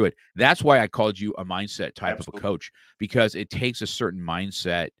goes through it. That's why I called you a mindset type of a Absolutely. coach, because it takes a certain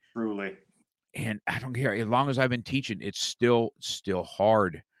mindset. Truly. And I don't care, as long as I've been teaching, it's still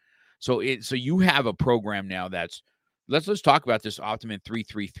hard. So you have a program now that's let's talk about this Optimum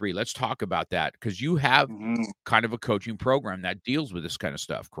 333. Let's talk about that, because you have Mhm. kind of a coaching program that deals with this kind of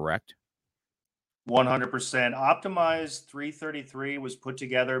stuff, correct? 100%. Optimized 333 was put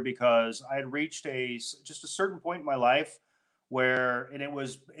together because I had reached just a certain point in my life where, and it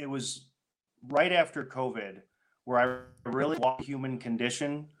was right after COVID, where I really watched the human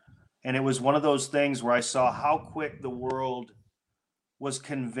condition, and it was one of those things where I saw how quick the world was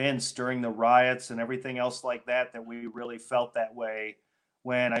convinced during the riots and everything else like that we really felt that way.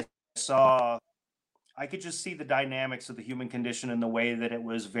 When saw I could just see the dynamics of the human condition in the way that it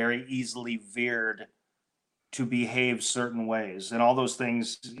was very easily veered to behave certain ways, and all those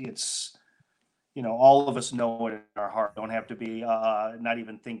things. It's, all of us know it in our heart. Don't have to be not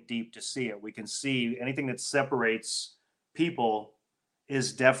even think deep to see it. We can see anything that separates people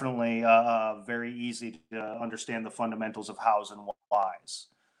is definitely very easy to understand the fundamentals of hows and whys.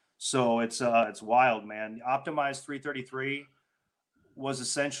 So it's wild, man. Optimized 333 was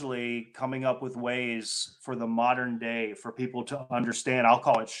essentially coming up with ways for the modern day for people to understand. I'll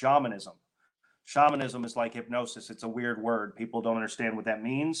call it shamanism. Shamanism is like hypnosis. It's a weird word. People don't understand what that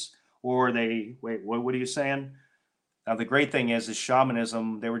means, or they wait. What are you saying? Now the great thing is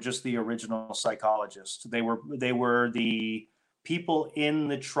shamanism. They were just the original psychologists. They were the people in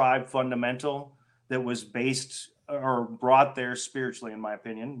the tribe fundamental that was based or brought there spiritually, in my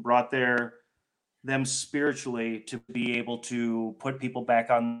opinion, brought there them spiritually to be able to put people back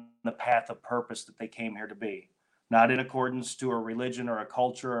on the path of purpose that they came here to be, not in accordance to a religion or a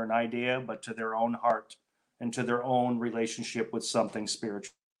culture or an idea, but to their own heart and to their own relationship with something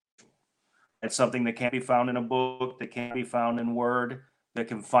spiritual. It's something that can't be found in a book, that can't be found in word, that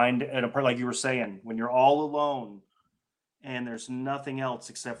can find at a part, like you were saying, when you're all alone and there's nothing else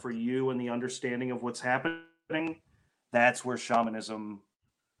except for you and the understanding of what's happening. That's where shamanism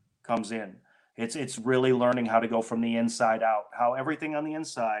comes in. It's really learning how to go from the inside out, how everything on the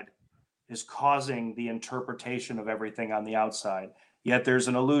inside is causing the interpretation of everything on the outside. Yet there's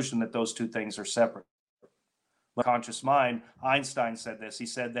an illusion that those two things are separate. But conscious mind, Einstein said this. He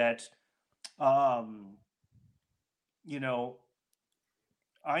said that, um, you know,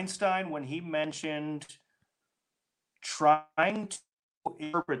 Einstein, when he mentioned trying to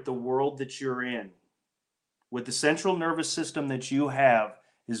interpret the world that you're in with the central nervous system that you have,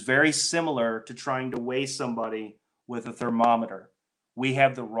 is very similar to trying to weigh somebody with a thermometer. We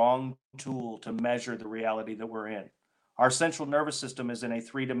have the wrong tool to measure the reality that we're in. Our central nervous system is in a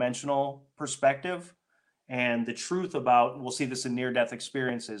three-dimensional perspective, And the truth about, we'll see this in near-death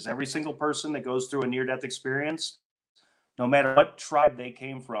experiences. Every single person that goes through a near-death experience, no matter what tribe they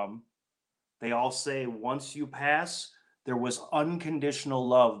came from, they all say once you pass, there was unconditional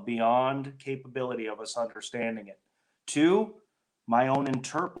love beyond capability of us understanding it. Two, my own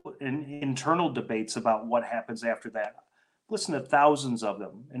internal debates about what happens after that. Listen to thousands of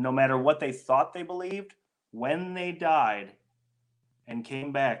them. And no matter what they thought they believed, when they died and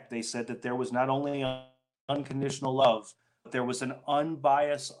came back, they said that there was not only unconditional love, but there was an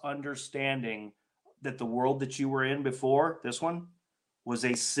unbiased understanding that the world that you were in before this one was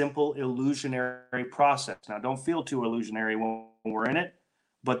a simple illusionary process. Now, don't feel too illusionary when we're in it,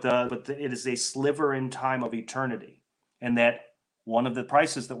 but it is a sliver in time of eternity, and that one of the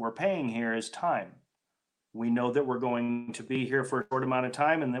prices that we're paying here is time. We know that we're going to be here for a short amount of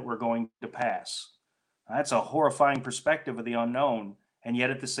time and that we're going to pass. That's a horrifying perspective of the unknown, and yet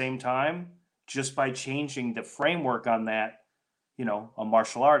at the same time, just by changing the framework on that, a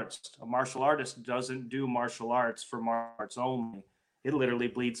martial artist doesn't do martial arts for martial arts only. It literally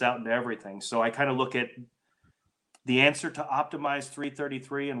bleeds out into everything. So I kind of look at the answer to optimize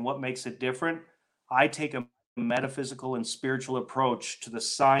 333 and what makes it different. I take a metaphysical and spiritual approach to the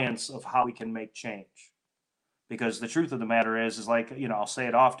science of how we can make change. Because the truth of the matter is like, I'll say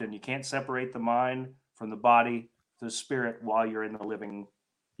it often, you can't separate the mind from the body, the spirit while you're in the living.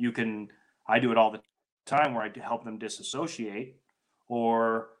 I do it all the time where I help them disassociate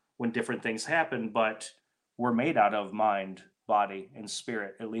or when different things happen, but we're made out of mind, body, and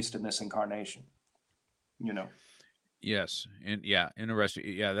spirit, at least in this incarnation. Yes, and yeah, interesting.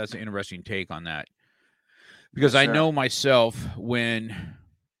 Yeah, that's an interesting take on that because Yes, I sir. know myself when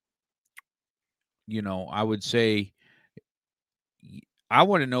I would say I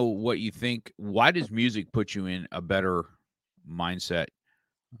want to know what you think. Why does music put you in a better mindset?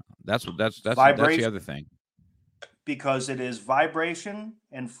 That's the Vibration, other thing. because it is vibration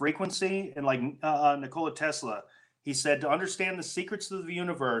and frequency. And like Nikola Tesla, he said, to understand the secrets of the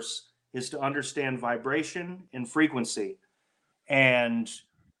universe is to understand vibration and frequency. And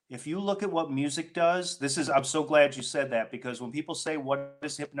if you look at what music does, I'm so glad you said that, because when people say, what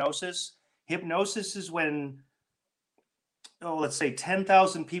is hypnosis? Hypnosis is when, let's say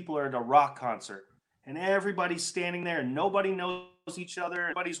 10,000 people are at a rock concert and everybody's standing there and nobody knows each other.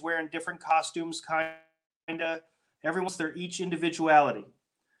 Everybody's wearing different costumes, kind of. Everyone's their each individuality.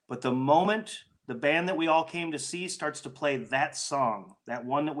 But the moment the band that we all came to see starts to play that song, that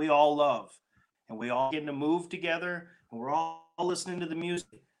one that we all love, and we all get to move together and we're all listening to the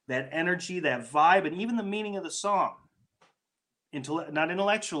music, that energy, that vibe, and even the meaning of the song, not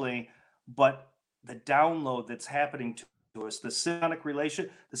intellectually, but the download that's happening to us, the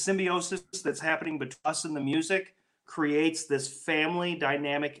symbiosis that's happening between us and the music creates this family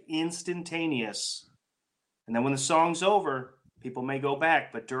dynamic, instantaneous. And then when the song's over, people may go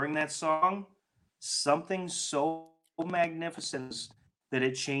back, but during that song, something so magnificent that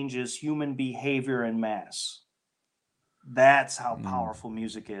it changes human behavior en masse. That's how powerful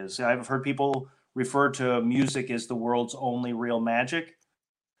music is. I've heard people refer to music as the world's only real magic.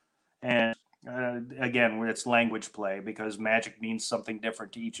 And again, it's language play, because magic means something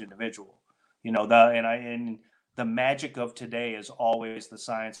different to each individual. The magic of today is always the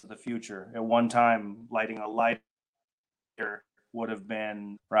science of the future. At one time, lighting a lighter would have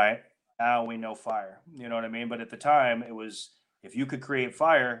been right. Now we know fire. You know what I mean? But at the time, it was, if you could create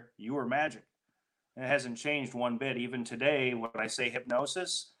fire, you were magic. And it hasn't changed one bit. Even today, when I say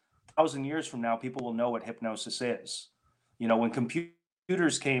hypnosis, 1,000 years from now, people will know what hypnosis is. When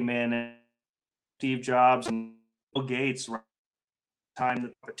computers came in, and Steve Jobs and Bill Gates timed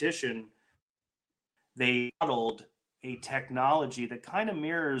the competition, they modeled a technology that kind of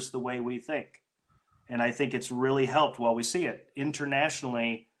mirrors the way we think. And I think it's really helped. While we see it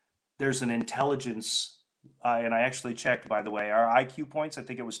internationally, there's an intelligence. And I actually checked, by the way, our IQ points, I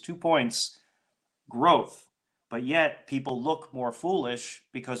think it was 2 points growth. But yet people look more foolish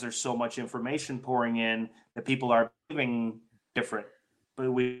because there's so much information pouring in that people are behaving different.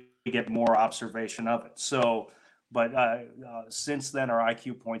 But we get more observation of it. So, but since then, our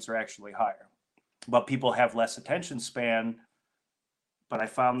IQ points are actually higher. But people have less attention span. But I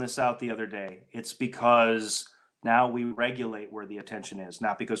found this out the other day. It's because now we regulate where the attention is,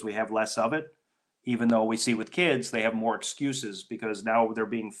 not because we have less of it. Even though we see with kids, they have more excuses because now they're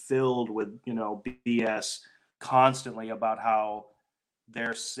being filled with, BS constantly about how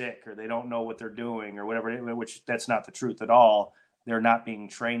they're sick or they don't know what they're doing or whatever, which that's not the truth at all. They're not being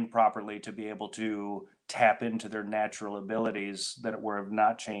trained properly to be able to tap into their natural abilities that have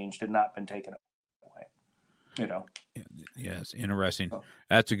not changed and not been taken away. you know. Yes, interesting. So,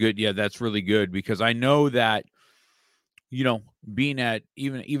 That's a good. Yeah, that's really good because I know that being at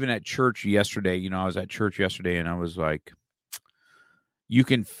even at church yesterday. I was at church yesterday and I was like, you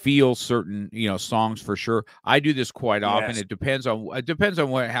can feel certain songs for sure. I do this quite often. yes. It depends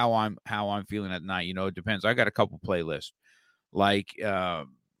on how I'm feeling at night. It depends. I got a couple playlists like I've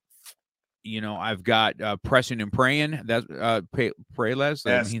got pressing and praying. That's prayless.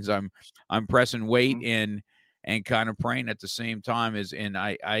 That Yes. means I'm pressing weight Mhm. and kind of praying at the same time and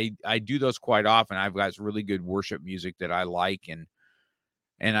I do those quite often. I've got really good worship music that I like and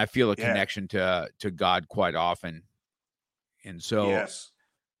I feel a Yeah. connection to God quite often. And so Yes.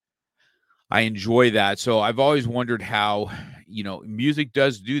 I enjoy that. So I've always wondered how, music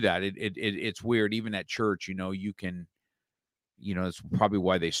does do that. It's weird. Even at church, you can, it's probably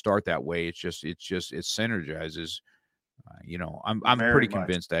why they start that way. It synergizes. I'm Very pretty much.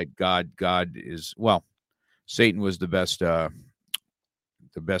 convinced that God is, well, Satan was the best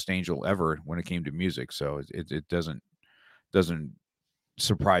angel ever when it came to music. So it doesn't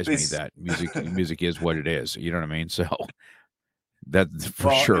surprise me This that music is what it is. You know what I mean? So that's for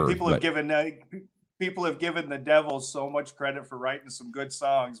well, and sure. But people have given the devil so much credit for writing some good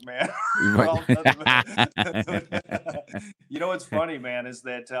songs, man. right. Well, what's funny, man, is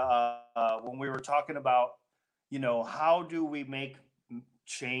that when we were talking about, how do we make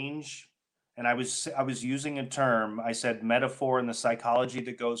change, and I was using a term. I said metaphor and the psychology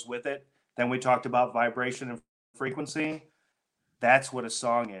that goes with it. Then we talked about vibration and frequency. That's what a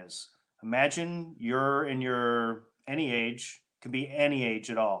song is. Imagine you're in your any age, could be any age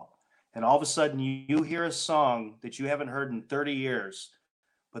at all. And all of a sudden you hear a song that you haven't heard in 30 years,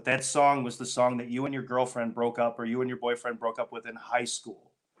 but that song was the song that you and your girlfriend broke up or you and your boyfriend broke up with in high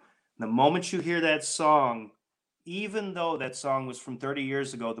school. And the moment you hear that song, even though that song was from 30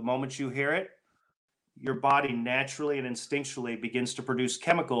 years ago, the moment you hear it, your body naturally and instinctually begins to produce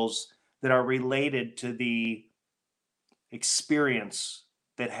chemicals that are related to the experience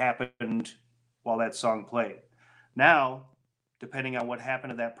that happened while that song played. Now, depending on what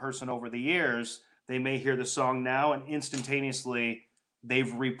happened to that person over the years, they may hear the song now and instantaneously they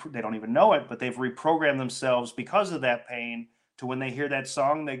don't even know it, but they've reprogrammed themselves because of that pain to when they hear that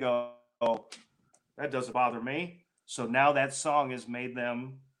song, they go, "Oh, that doesn't bother me." So now that song has made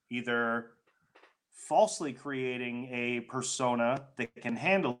them either falsely creating a persona that can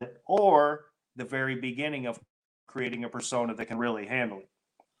handle it or the very beginning of creating a persona that can really handle it,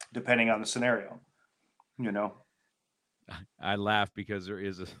 depending on the scenario. You know, I laugh because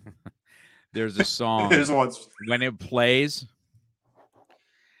there's a song there's one. when it plays.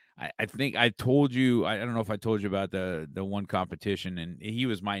 I think I told you. I don't know if I told you about the one competition, and he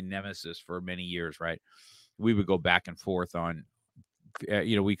was my nemesis for many years. Right, we would go back and forth on.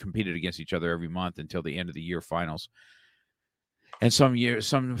 We competed against each other every month until the end of the year finals. And some years,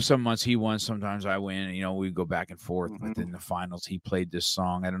 some months he won, sometimes I win. We go back and forth. But Mm-hmm. in the finals, he played this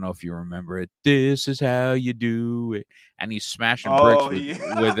song. I don't know if you remember it. This is how you do it. And he's smashing bricks Oh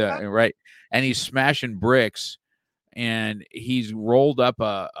with yeah. right. And he's smashing bricks. And he's rolled up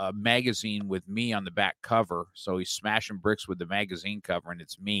a magazine with me on the back cover. So he's smashing bricks with the magazine cover, and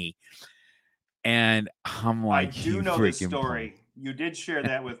it's me. And I'm I like, do you know this freaking punk. story. You did share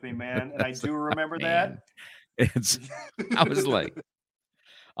that with me, man, and I So, do remember man, that. I was like,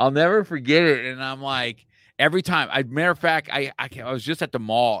 I'll never forget it. And I'm like, every time, matter of fact, I was just at the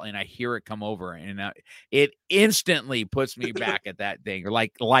mall and I hear it come over, and it instantly puts me back at that thing,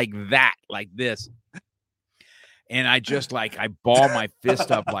 like that, like this. And I just I ball my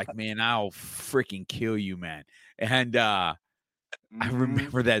fist up, like, man, I'll freaking kill you, man. And I Mhm.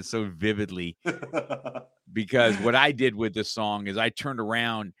 remember that so vividly because what I did with this song is I turned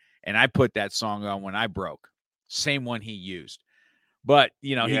around and I put that song on when I broke, same one he used. But,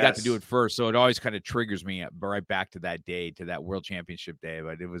 he got to do Yes. it first, so it always kind of triggers me right back to that day, to that world championship day.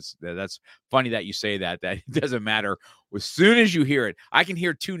 But that's funny that you say that it doesn't matter. As soon as you hear it, I can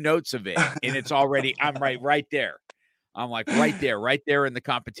hear two notes of it, and it's already, I'm right there. I'm like right there in the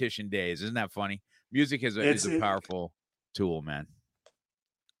competition days. Isn't that funny? Music is It's a it, powerful tool, man.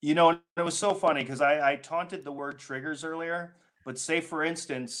 it was so funny because I taunted the word triggers earlier, but say for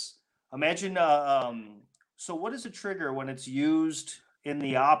instance, imagine so what is a trigger when it's used in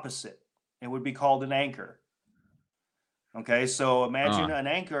the opposite? It would be called an anchor. Okay, so Uh, imagine an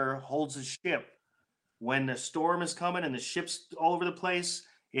anchor holds a ship. When the storm is coming and the ship's all over the place,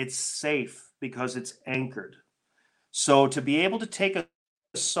 it's safe because it's anchored. So to be able to take a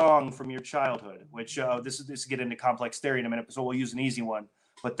song from your childhood, which this get into complex theory in a minute, so we'll use an easy one.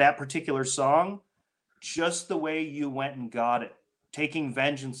 But that particular song, just the way you went and got it, taking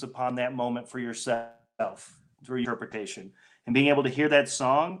vengeance upon that moment for yourself. through interpretation, and being able to hear that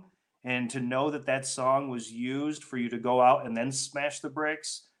song and to know that that song was used for you to go out and then smash the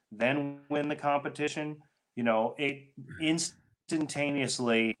bricks, then win the competition. It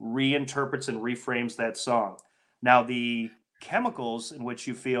instantaneously reinterprets and reframes that song. Now, the chemicals in which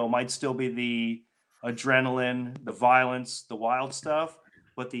you feel might still be the adrenaline, the violence, the wild stuff,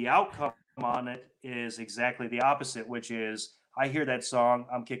 but the outcome on it is exactly the opposite, which is I hear that song,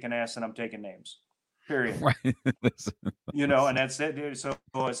 I'm kicking ass and I'm taking names. Period. Right. And that's it, dude. So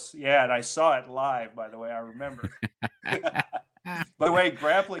and I saw it live, by the way. I remember. By the way,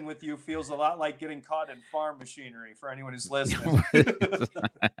 grappling with you feels a lot like getting caught in farm machinery for anyone who's listening.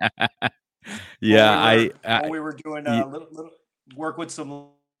 Yeah, when we were doing little work with some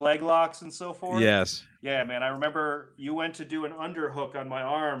leg locks and so forth. Yes. Yeah, man. I remember you went to do an underhook on my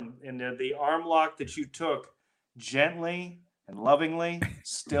arm, and the arm lock that you took gently and lovingly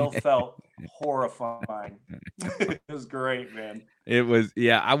still felt horrifying. It was great, man. It was,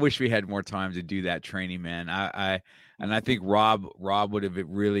 yeah. I wish we had more time to do that training, man. And I think Rob would have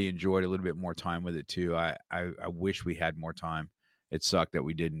really enjoyed a little bit more time with it too. I wish we had more time. It sucked that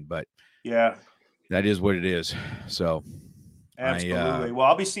we didn't, but yeah, that is what it is. So absolutely. Well,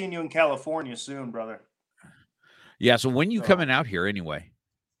 I'll be seeing you in California soon, brother. Yeah. So when you coming out here anyway?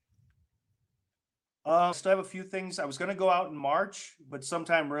 Still have a few things. I was going to go out in March, but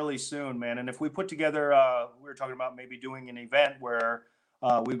sometime really soon, man. And if we put together, we were talking about maybe doing an event where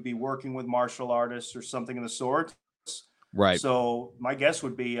we'd be working with martial artists or something of the sort. Right. So my guess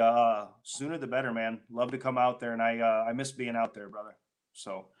would be sooner the better, man. Love to come out there, and I miss being out there, brother.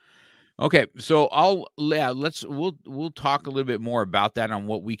 So. Okay, so we'll talk a little bit more about that on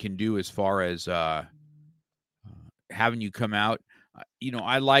what we can do as far as having you come out.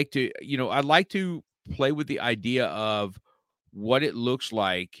 I like to play with the idea of what it looks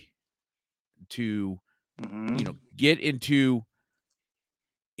like to get into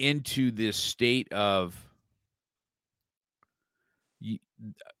this state of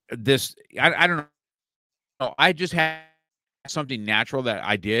this. I don't know. I just had something natural that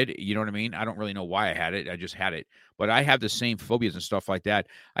I did. You know what I mean? I don't really know why I had it. I just had it. But I have the same phobias and stuff like that.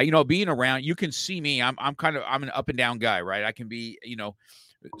 Being around, you can see me. I'm an up and down guy, right? I can be,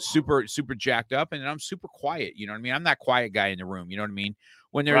 super, super jacked up, and I'm super quiet. You know what I mean? I'm that quiet guy in the room. You know what I mean?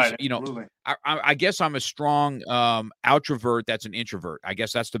 When there's, right, I guess I'm a strong outrovert. That's an introvert. I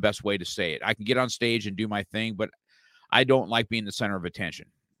guess that's the best way to say it. I can get on stage and do my thing, but I don't like being the center of attention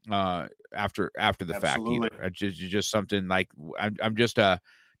after the fact either. It's just something like I'm just a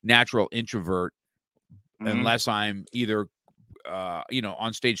natural introvert unless I'm either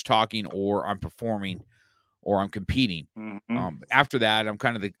on stage talking or I'm performing or I'm competing. After that, I'm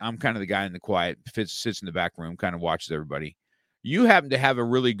kind of the guy in the quiet, sits in the back room, kind of watches everybody. You happen to have a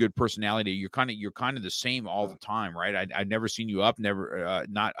really good personality. You're kind of the same all the time, right? I've never seen you up, never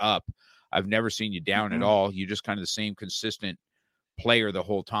not up. I've never seen you down at all. You're just kind of the same consistent player the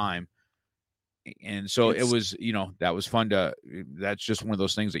whole time. And so it was, that was fun that's just one of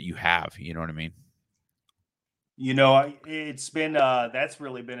those things that you have, you know what I mean? It's been, that's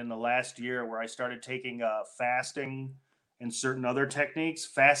really been in the last year where I started taking fasting and certain other techniques,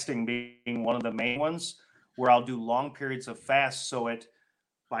 fasting being one of the main ones, where I'll do long periods of fast. So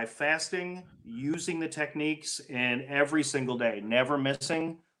by fasting, using the techniques, and every single day, never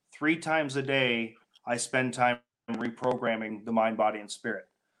missing, 3 times a day, I spend time reprogramming the mind, body, and spirit.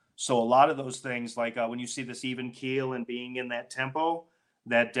 So a lot of those things, like when you see this even keel and being in that tempo,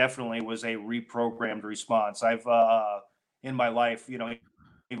 that definitely was a reprogrammed response. I've in my life, even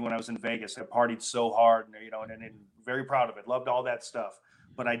when I was in Vegas, I partied so hard, and very proud of it. Loved all that stuff,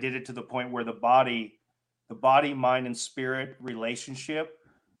 but I did it to the point where the body, mind, and spirit relationship,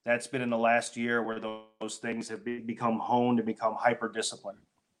 that's been in the last year where those things have become honed and become hyper disciplined.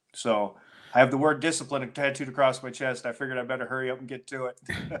 So I have the word discipline tattooed across my chest. I figured I better hurry up and get to it.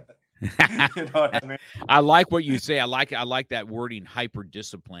 You know what I mean? I like what you say. I like that wording, hyper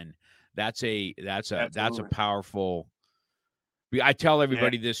discipline. That's a powerful. I tell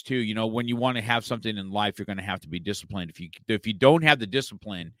everybody this too. When you want to have something in life, you're going to have to be disciplined. If you don't have the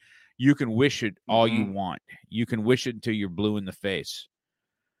discipline, you can wish it all you want. You can wish it until you're blue in the face.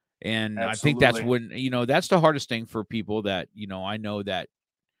 And I think that's when, that's the hardest thing for people that, I know that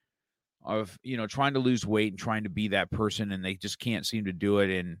of, trying to lose weight and trying to be that person, and they just can't seem to do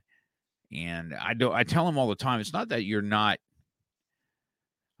it. And I tell them all the time, it's not that you're not,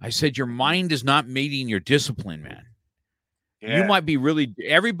 I said, your mind is not meeting your discipline, man. Yeah. You might be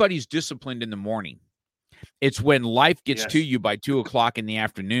everybody's disciplined in the morning. It's when life gets to you by 2:00 in the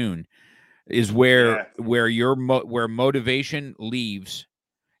afternoon is where motivation leaves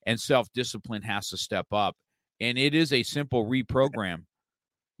and self-discipline has to step up. And it is a simple reprogram,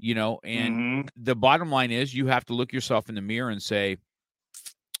 and the bottom line is you have to look yourself in the mirror and say,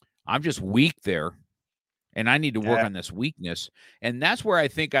 I'm just weak there, and I need to work on this weakness. And that's where I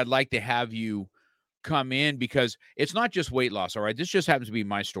think I'd like to have you come in, because it's not just weight loss. All right. This just happens to be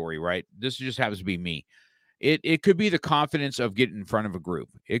my story, right? This just happens to be me. It could be the confidence of getting in front of a group.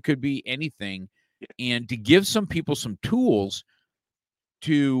 It could be anything. And to give some people some tools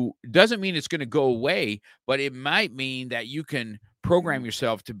doesn't mean it's going to go away, but it might mean that you can program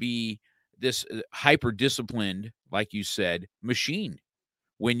yourself to be this hyper disciplined, like you said, machine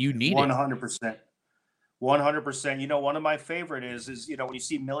when you need 100%. 100%. One of my favorite is when you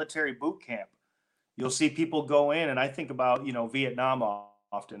see military boot camp, you'll see people go in, and I think about, Vietnam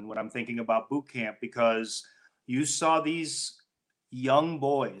often when I'm thinking about boot camp, because you saw these young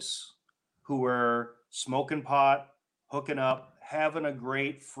boys who were smoking pot, hooking up, having a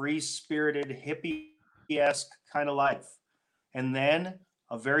great free-spirited hippie-esque kind of life. And then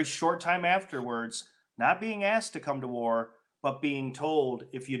a very short time afterwards, not being asked to come to war, but being told,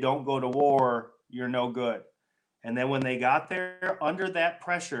 if you don't go to war, you're no good. And then when they got there under that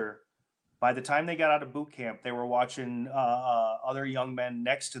pressure, by the time they got out of boot camp, they were watching other young men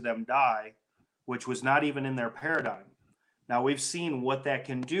next to them die, which was not even in their paradigm. Now, we've seen what that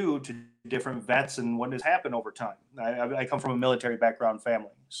can do to different vets and what has happened over time. I come from a military background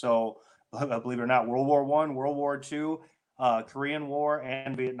family. So, believe it or not, World War I, World War II, Korean War,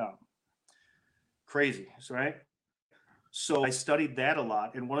 and Vietnam. Crazy, right? So I studied that a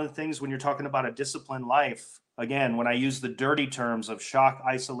lot. And one of the things when you're talking about a disciplined life, again, when I use the dirty terms of shock,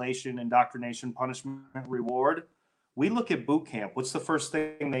 isolation, indoctrination, punishment, reward, we look at boot camp. What's the first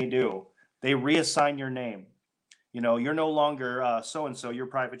thing they do? They reassign your name. You're no longer so-and-so, you're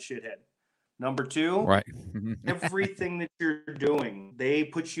private shithead. Number two, right. Everything that you're doing, they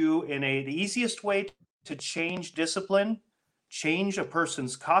put you in the easiest way to change discipline, change a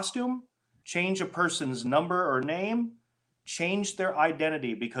person's costume, change a person's number or name, change their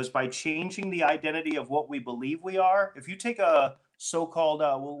identity, because by changing the identity of what we believe we are, if you take a so-called,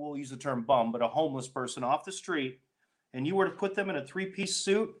 we'll use the term bum, but a homeless person off the street, and you were to put them in a three-piece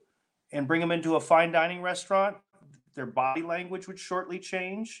suit and bring them into a fine dining restaurant, their body language would shortly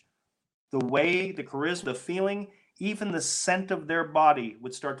change. The way, the charisma, the feeling, even the scent of their body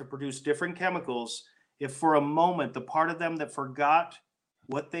would start to produce different chemicals if for a moment the part of them that forgot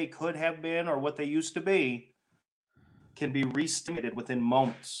what they could have been or what they used to be can be re-stimulated within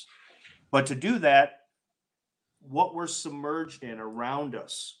moments. But to do that, what we're submerged in around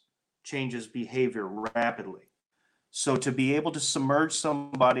us changes behavior rapidly. So to be able to submerge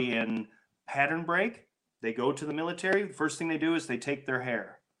somebody in pattern break, they go to the military, the first thing they do is they take their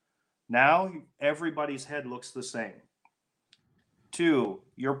hair. Now everybody's head looks the same. 2,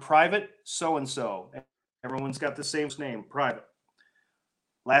 you're private so-and-so. Everyone's got the same name, private.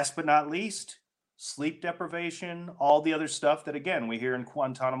 Last but not least, sleep deprivation, all the other stuff that, again, we hear in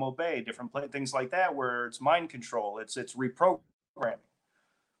Guantanamo Bay, different things like that, where it's mind control, it's reprogramming.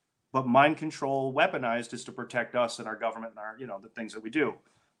 But mind control weaponized is to protect us and our government and our, the things that we do.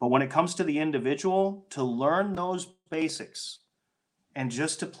 But when it comes to the individual, to learn those basics and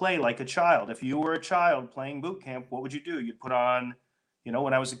just to play like a child. If you were a child playing boot camp, what would you do? You'd put on,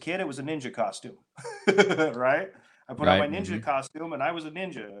 when I was a kid, it was a ninja costume, right? I put on my ninja costume and I was a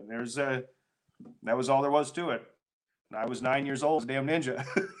ninja. And that was all there was to it. I was 9 years old, damn ninja.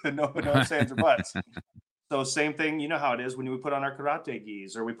 no ifs, ands, or buts. So same thing, you know how it is when we put on our karate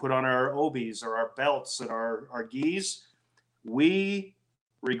gis or we put on our obis or our belts and our gis, we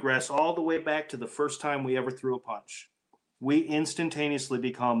regress all the way back to the first time we ever threw a punch. We instantaneously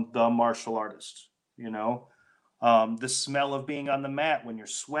become the martial artist, the smell of being on the mat when you're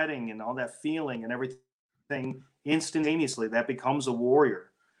sweating and all that feeling and everything instantaneously, that becomes a warrior,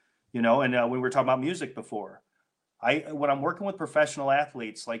 and when we were talking about music before, when I'm working with professional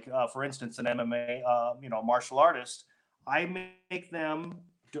athletes, like for instance, an MMA, martial artist, I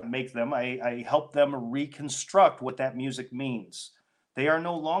help them reconstruct what that music means. They are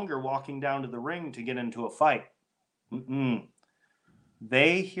no longer walking down to the ring to get into a fight.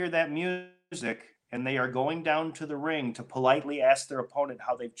 They hear that music and they are going down to the ring to politely ask their opponent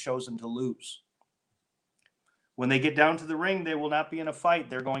how they've chosen to lose. When they get down to the ring, they will not be in a fight.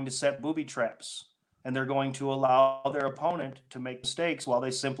 They're going to set booby traps and they're going to allow their opponent to make mistakes while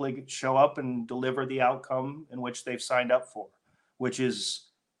they simply show up and deliver the outcome in which they've signed up for, which is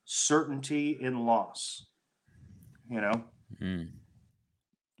certainty in loss,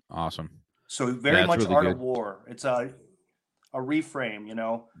 Awesome. So very much really Art of War. It's a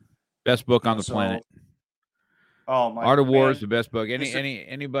reframe, Best book on the planet. Oh my Art of War man. is the best book.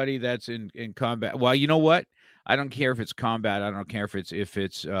 Anybody that's in combat. Well, you know what? I don't care if it's combat. I don't care if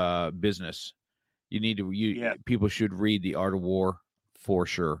it's business. You need to Yeah. people should read The Art of War for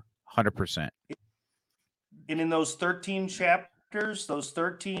sure. 100%. And in those 13 chapters,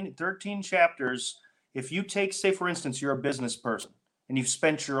 chapters, if you take, say, for instance, you're a business person and you've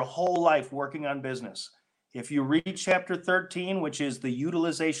spent your whole life working on business, if you read chapter 13, which is the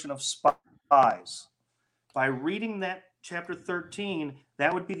utilization of spies, by reading that chapter 13,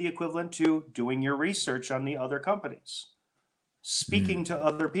 that would be the equivalent to doing your research on the other companies, speaking to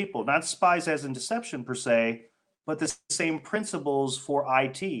other people, not spies as in deception per se, but the same principles for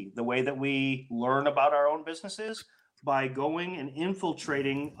IT, the way that we learn about our own businesses by going and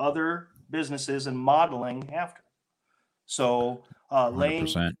infiltrating other businesses and modeling after. So laying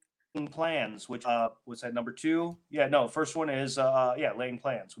 100%. plans, which was that number 2? Yeah, no, first one is laying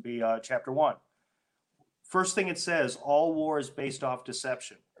plans would be chapter 1. First thing it says, all war is based off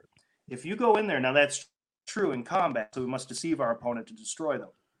deception. If you go in there, now that's true in combat, so we must deceive our opponent to destroy them.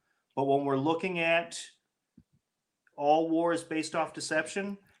 But when we're looking at all war is based off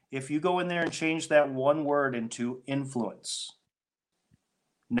deception, if you go in there and change that one word into influence,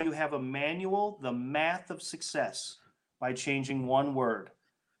 now you have a manual, the math of success, by changing one word,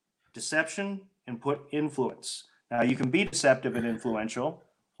 deception, and put influence. Now you can be deceptive and influential,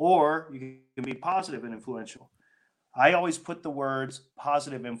 or you can be positive and influential. I always put the words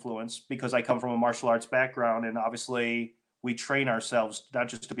positive influence because I come from a martial arts background, and obviously we train ourselves not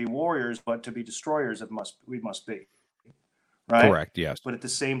just to be warriors, but to be destroyers. We must be, right? Correct. Yes. But at the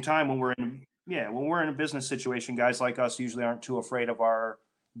same time, when we're in a business situation, guys like us usually aren't too afraid of our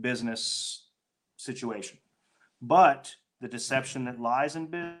business situation. But the deception that lies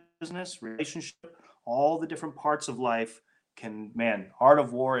in business, relationship, all the different parts of life Art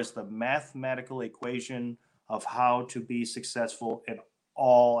of War is the mathematical equation of how to be successful in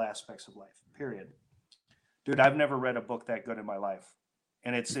all aspects of life, period. Dude, I've never read a book that good in my life.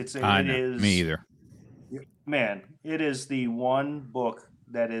 And it is me either. Man, it is the one book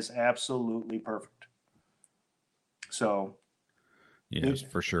that is absolutely perfect. So yes,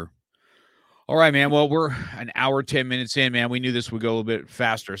 for sure. All right, man. Well, we're an hour, 10 minutes in, man. We knew this would go a little bit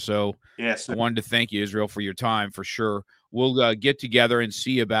faster. So yes, I wanted to thank you, Israel, for your time, for sure. We'll get together and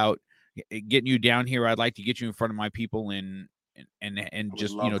see about getting you down here. I'd like to get you in front of my people and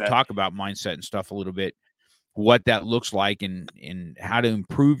just, talk about mindset and stuff a little bit, what that looks like and how to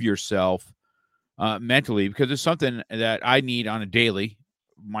improve yourself mentally, because it's something that I need on a daily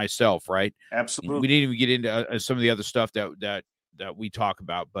myself, right? Absolutely. We didn't even get into some of the other stuff that we talk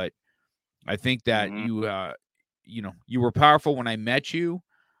about, but I think that you were powerful when I met you.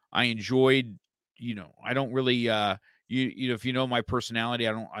 I enjoyed, I don't really, if you know my personality,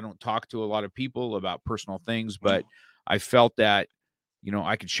 I don't talk to a lot of people about personal things, but I felt that,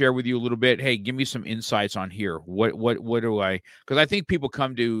 I could share with you a little bit. Hey, give me some insights on here. What do I, because I think people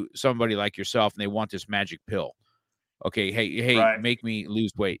come to somebody like yourself and they want this magic pill. Okay. Hey, right. Make me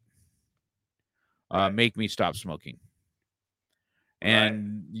lose weight. Make me stop smoking.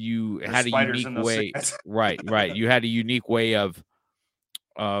 And you had a unique way, right. You had a unique way of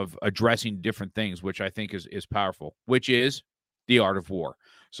addressing different things, which I think is powerful, which is the art of war.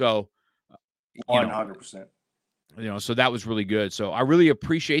 So 100%. So that was really good. So I really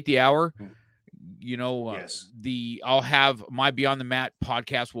appreciate the hour. Yes. I'll have my Beyond the Mat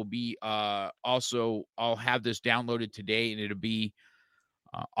podcast will be also, I'll have this downloaded today, and it'll be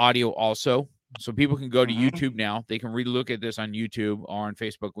audio also. So people can go to YouTube now. They can relook at this on YouTube or on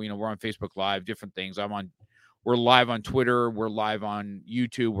Facebook. We're on Facebook Live, different things. We're live on Twitter. We're live on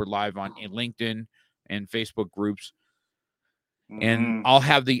YouTube. We're live on LinkedIn and Facebook groups. And I'll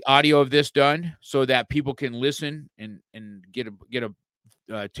have the audio of this done so that people can listen and get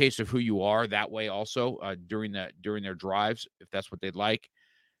a taste of who you are that way also during their drives, if that's what they'd like.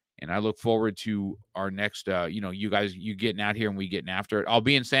 And I look forward to our next, you guys, you getting out here and we getting after it. I'll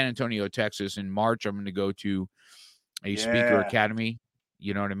be in San Antonio, Texas in March. I'm going to go to a speaker academy.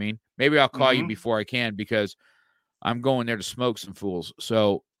 You know what I mean? Maybe I'll call you before I can, because I'm going there to smoke some fools.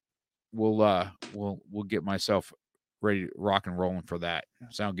 So we'll get myself ready to rock and rolling for that.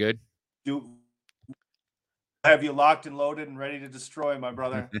 Sound good? Have you locked and loaded and ready to destroy, my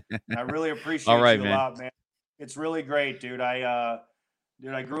brother. And I really appreciate you a lot, man. It's really great, dude. I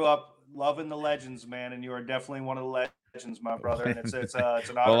grew up loving the legends, man, and you are definitely one of the legends, my brother. And it's an honor.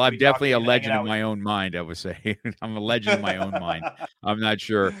 Well, I'm definitely a legend in my own mind, I would say. I'm a legend in my own mind. I'm not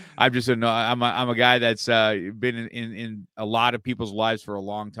sure. I'm just I'm a guy that's been in a lot of people's lives for a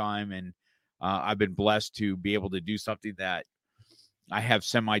long time, and I've been blessed to be able to do something that I have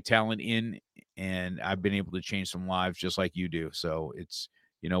semi talent in, and I've been able to change some lives just like you do. So it's,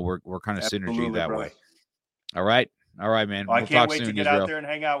 we're kind of synergy that brother. way. All right, man. Well, I can't wait soon, to get Israel. out there and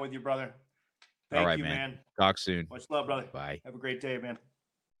hang out with you, brother. Thank All right, you, man. Talk soon. Much love, brother. Bye. Have a great day, man.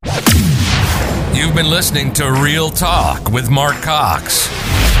 You've been listening to Real Talk with Mark Cox.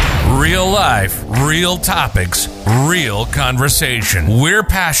 Real life, real topics, real conversation. We're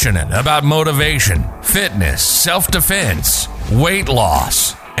passionate about motivation, fitness, self-defense, weight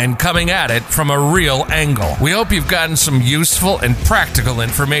loss, and coming at it from a real angle. We hope you've gotten some useful and practical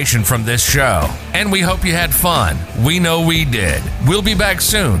information from this show. And we hope you had fun. We know we did. We'll be back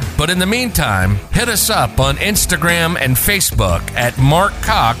soon. But in the meantime, hit us up on Instagram and Facebook at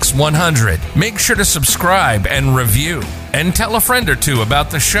MarkCox100. Make sure to subscribe and review. And tell a friend or two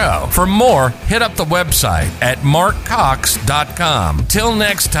about the show. For more, hit up the website at markcox.com. Till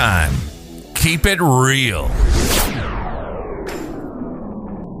next time, keep it real.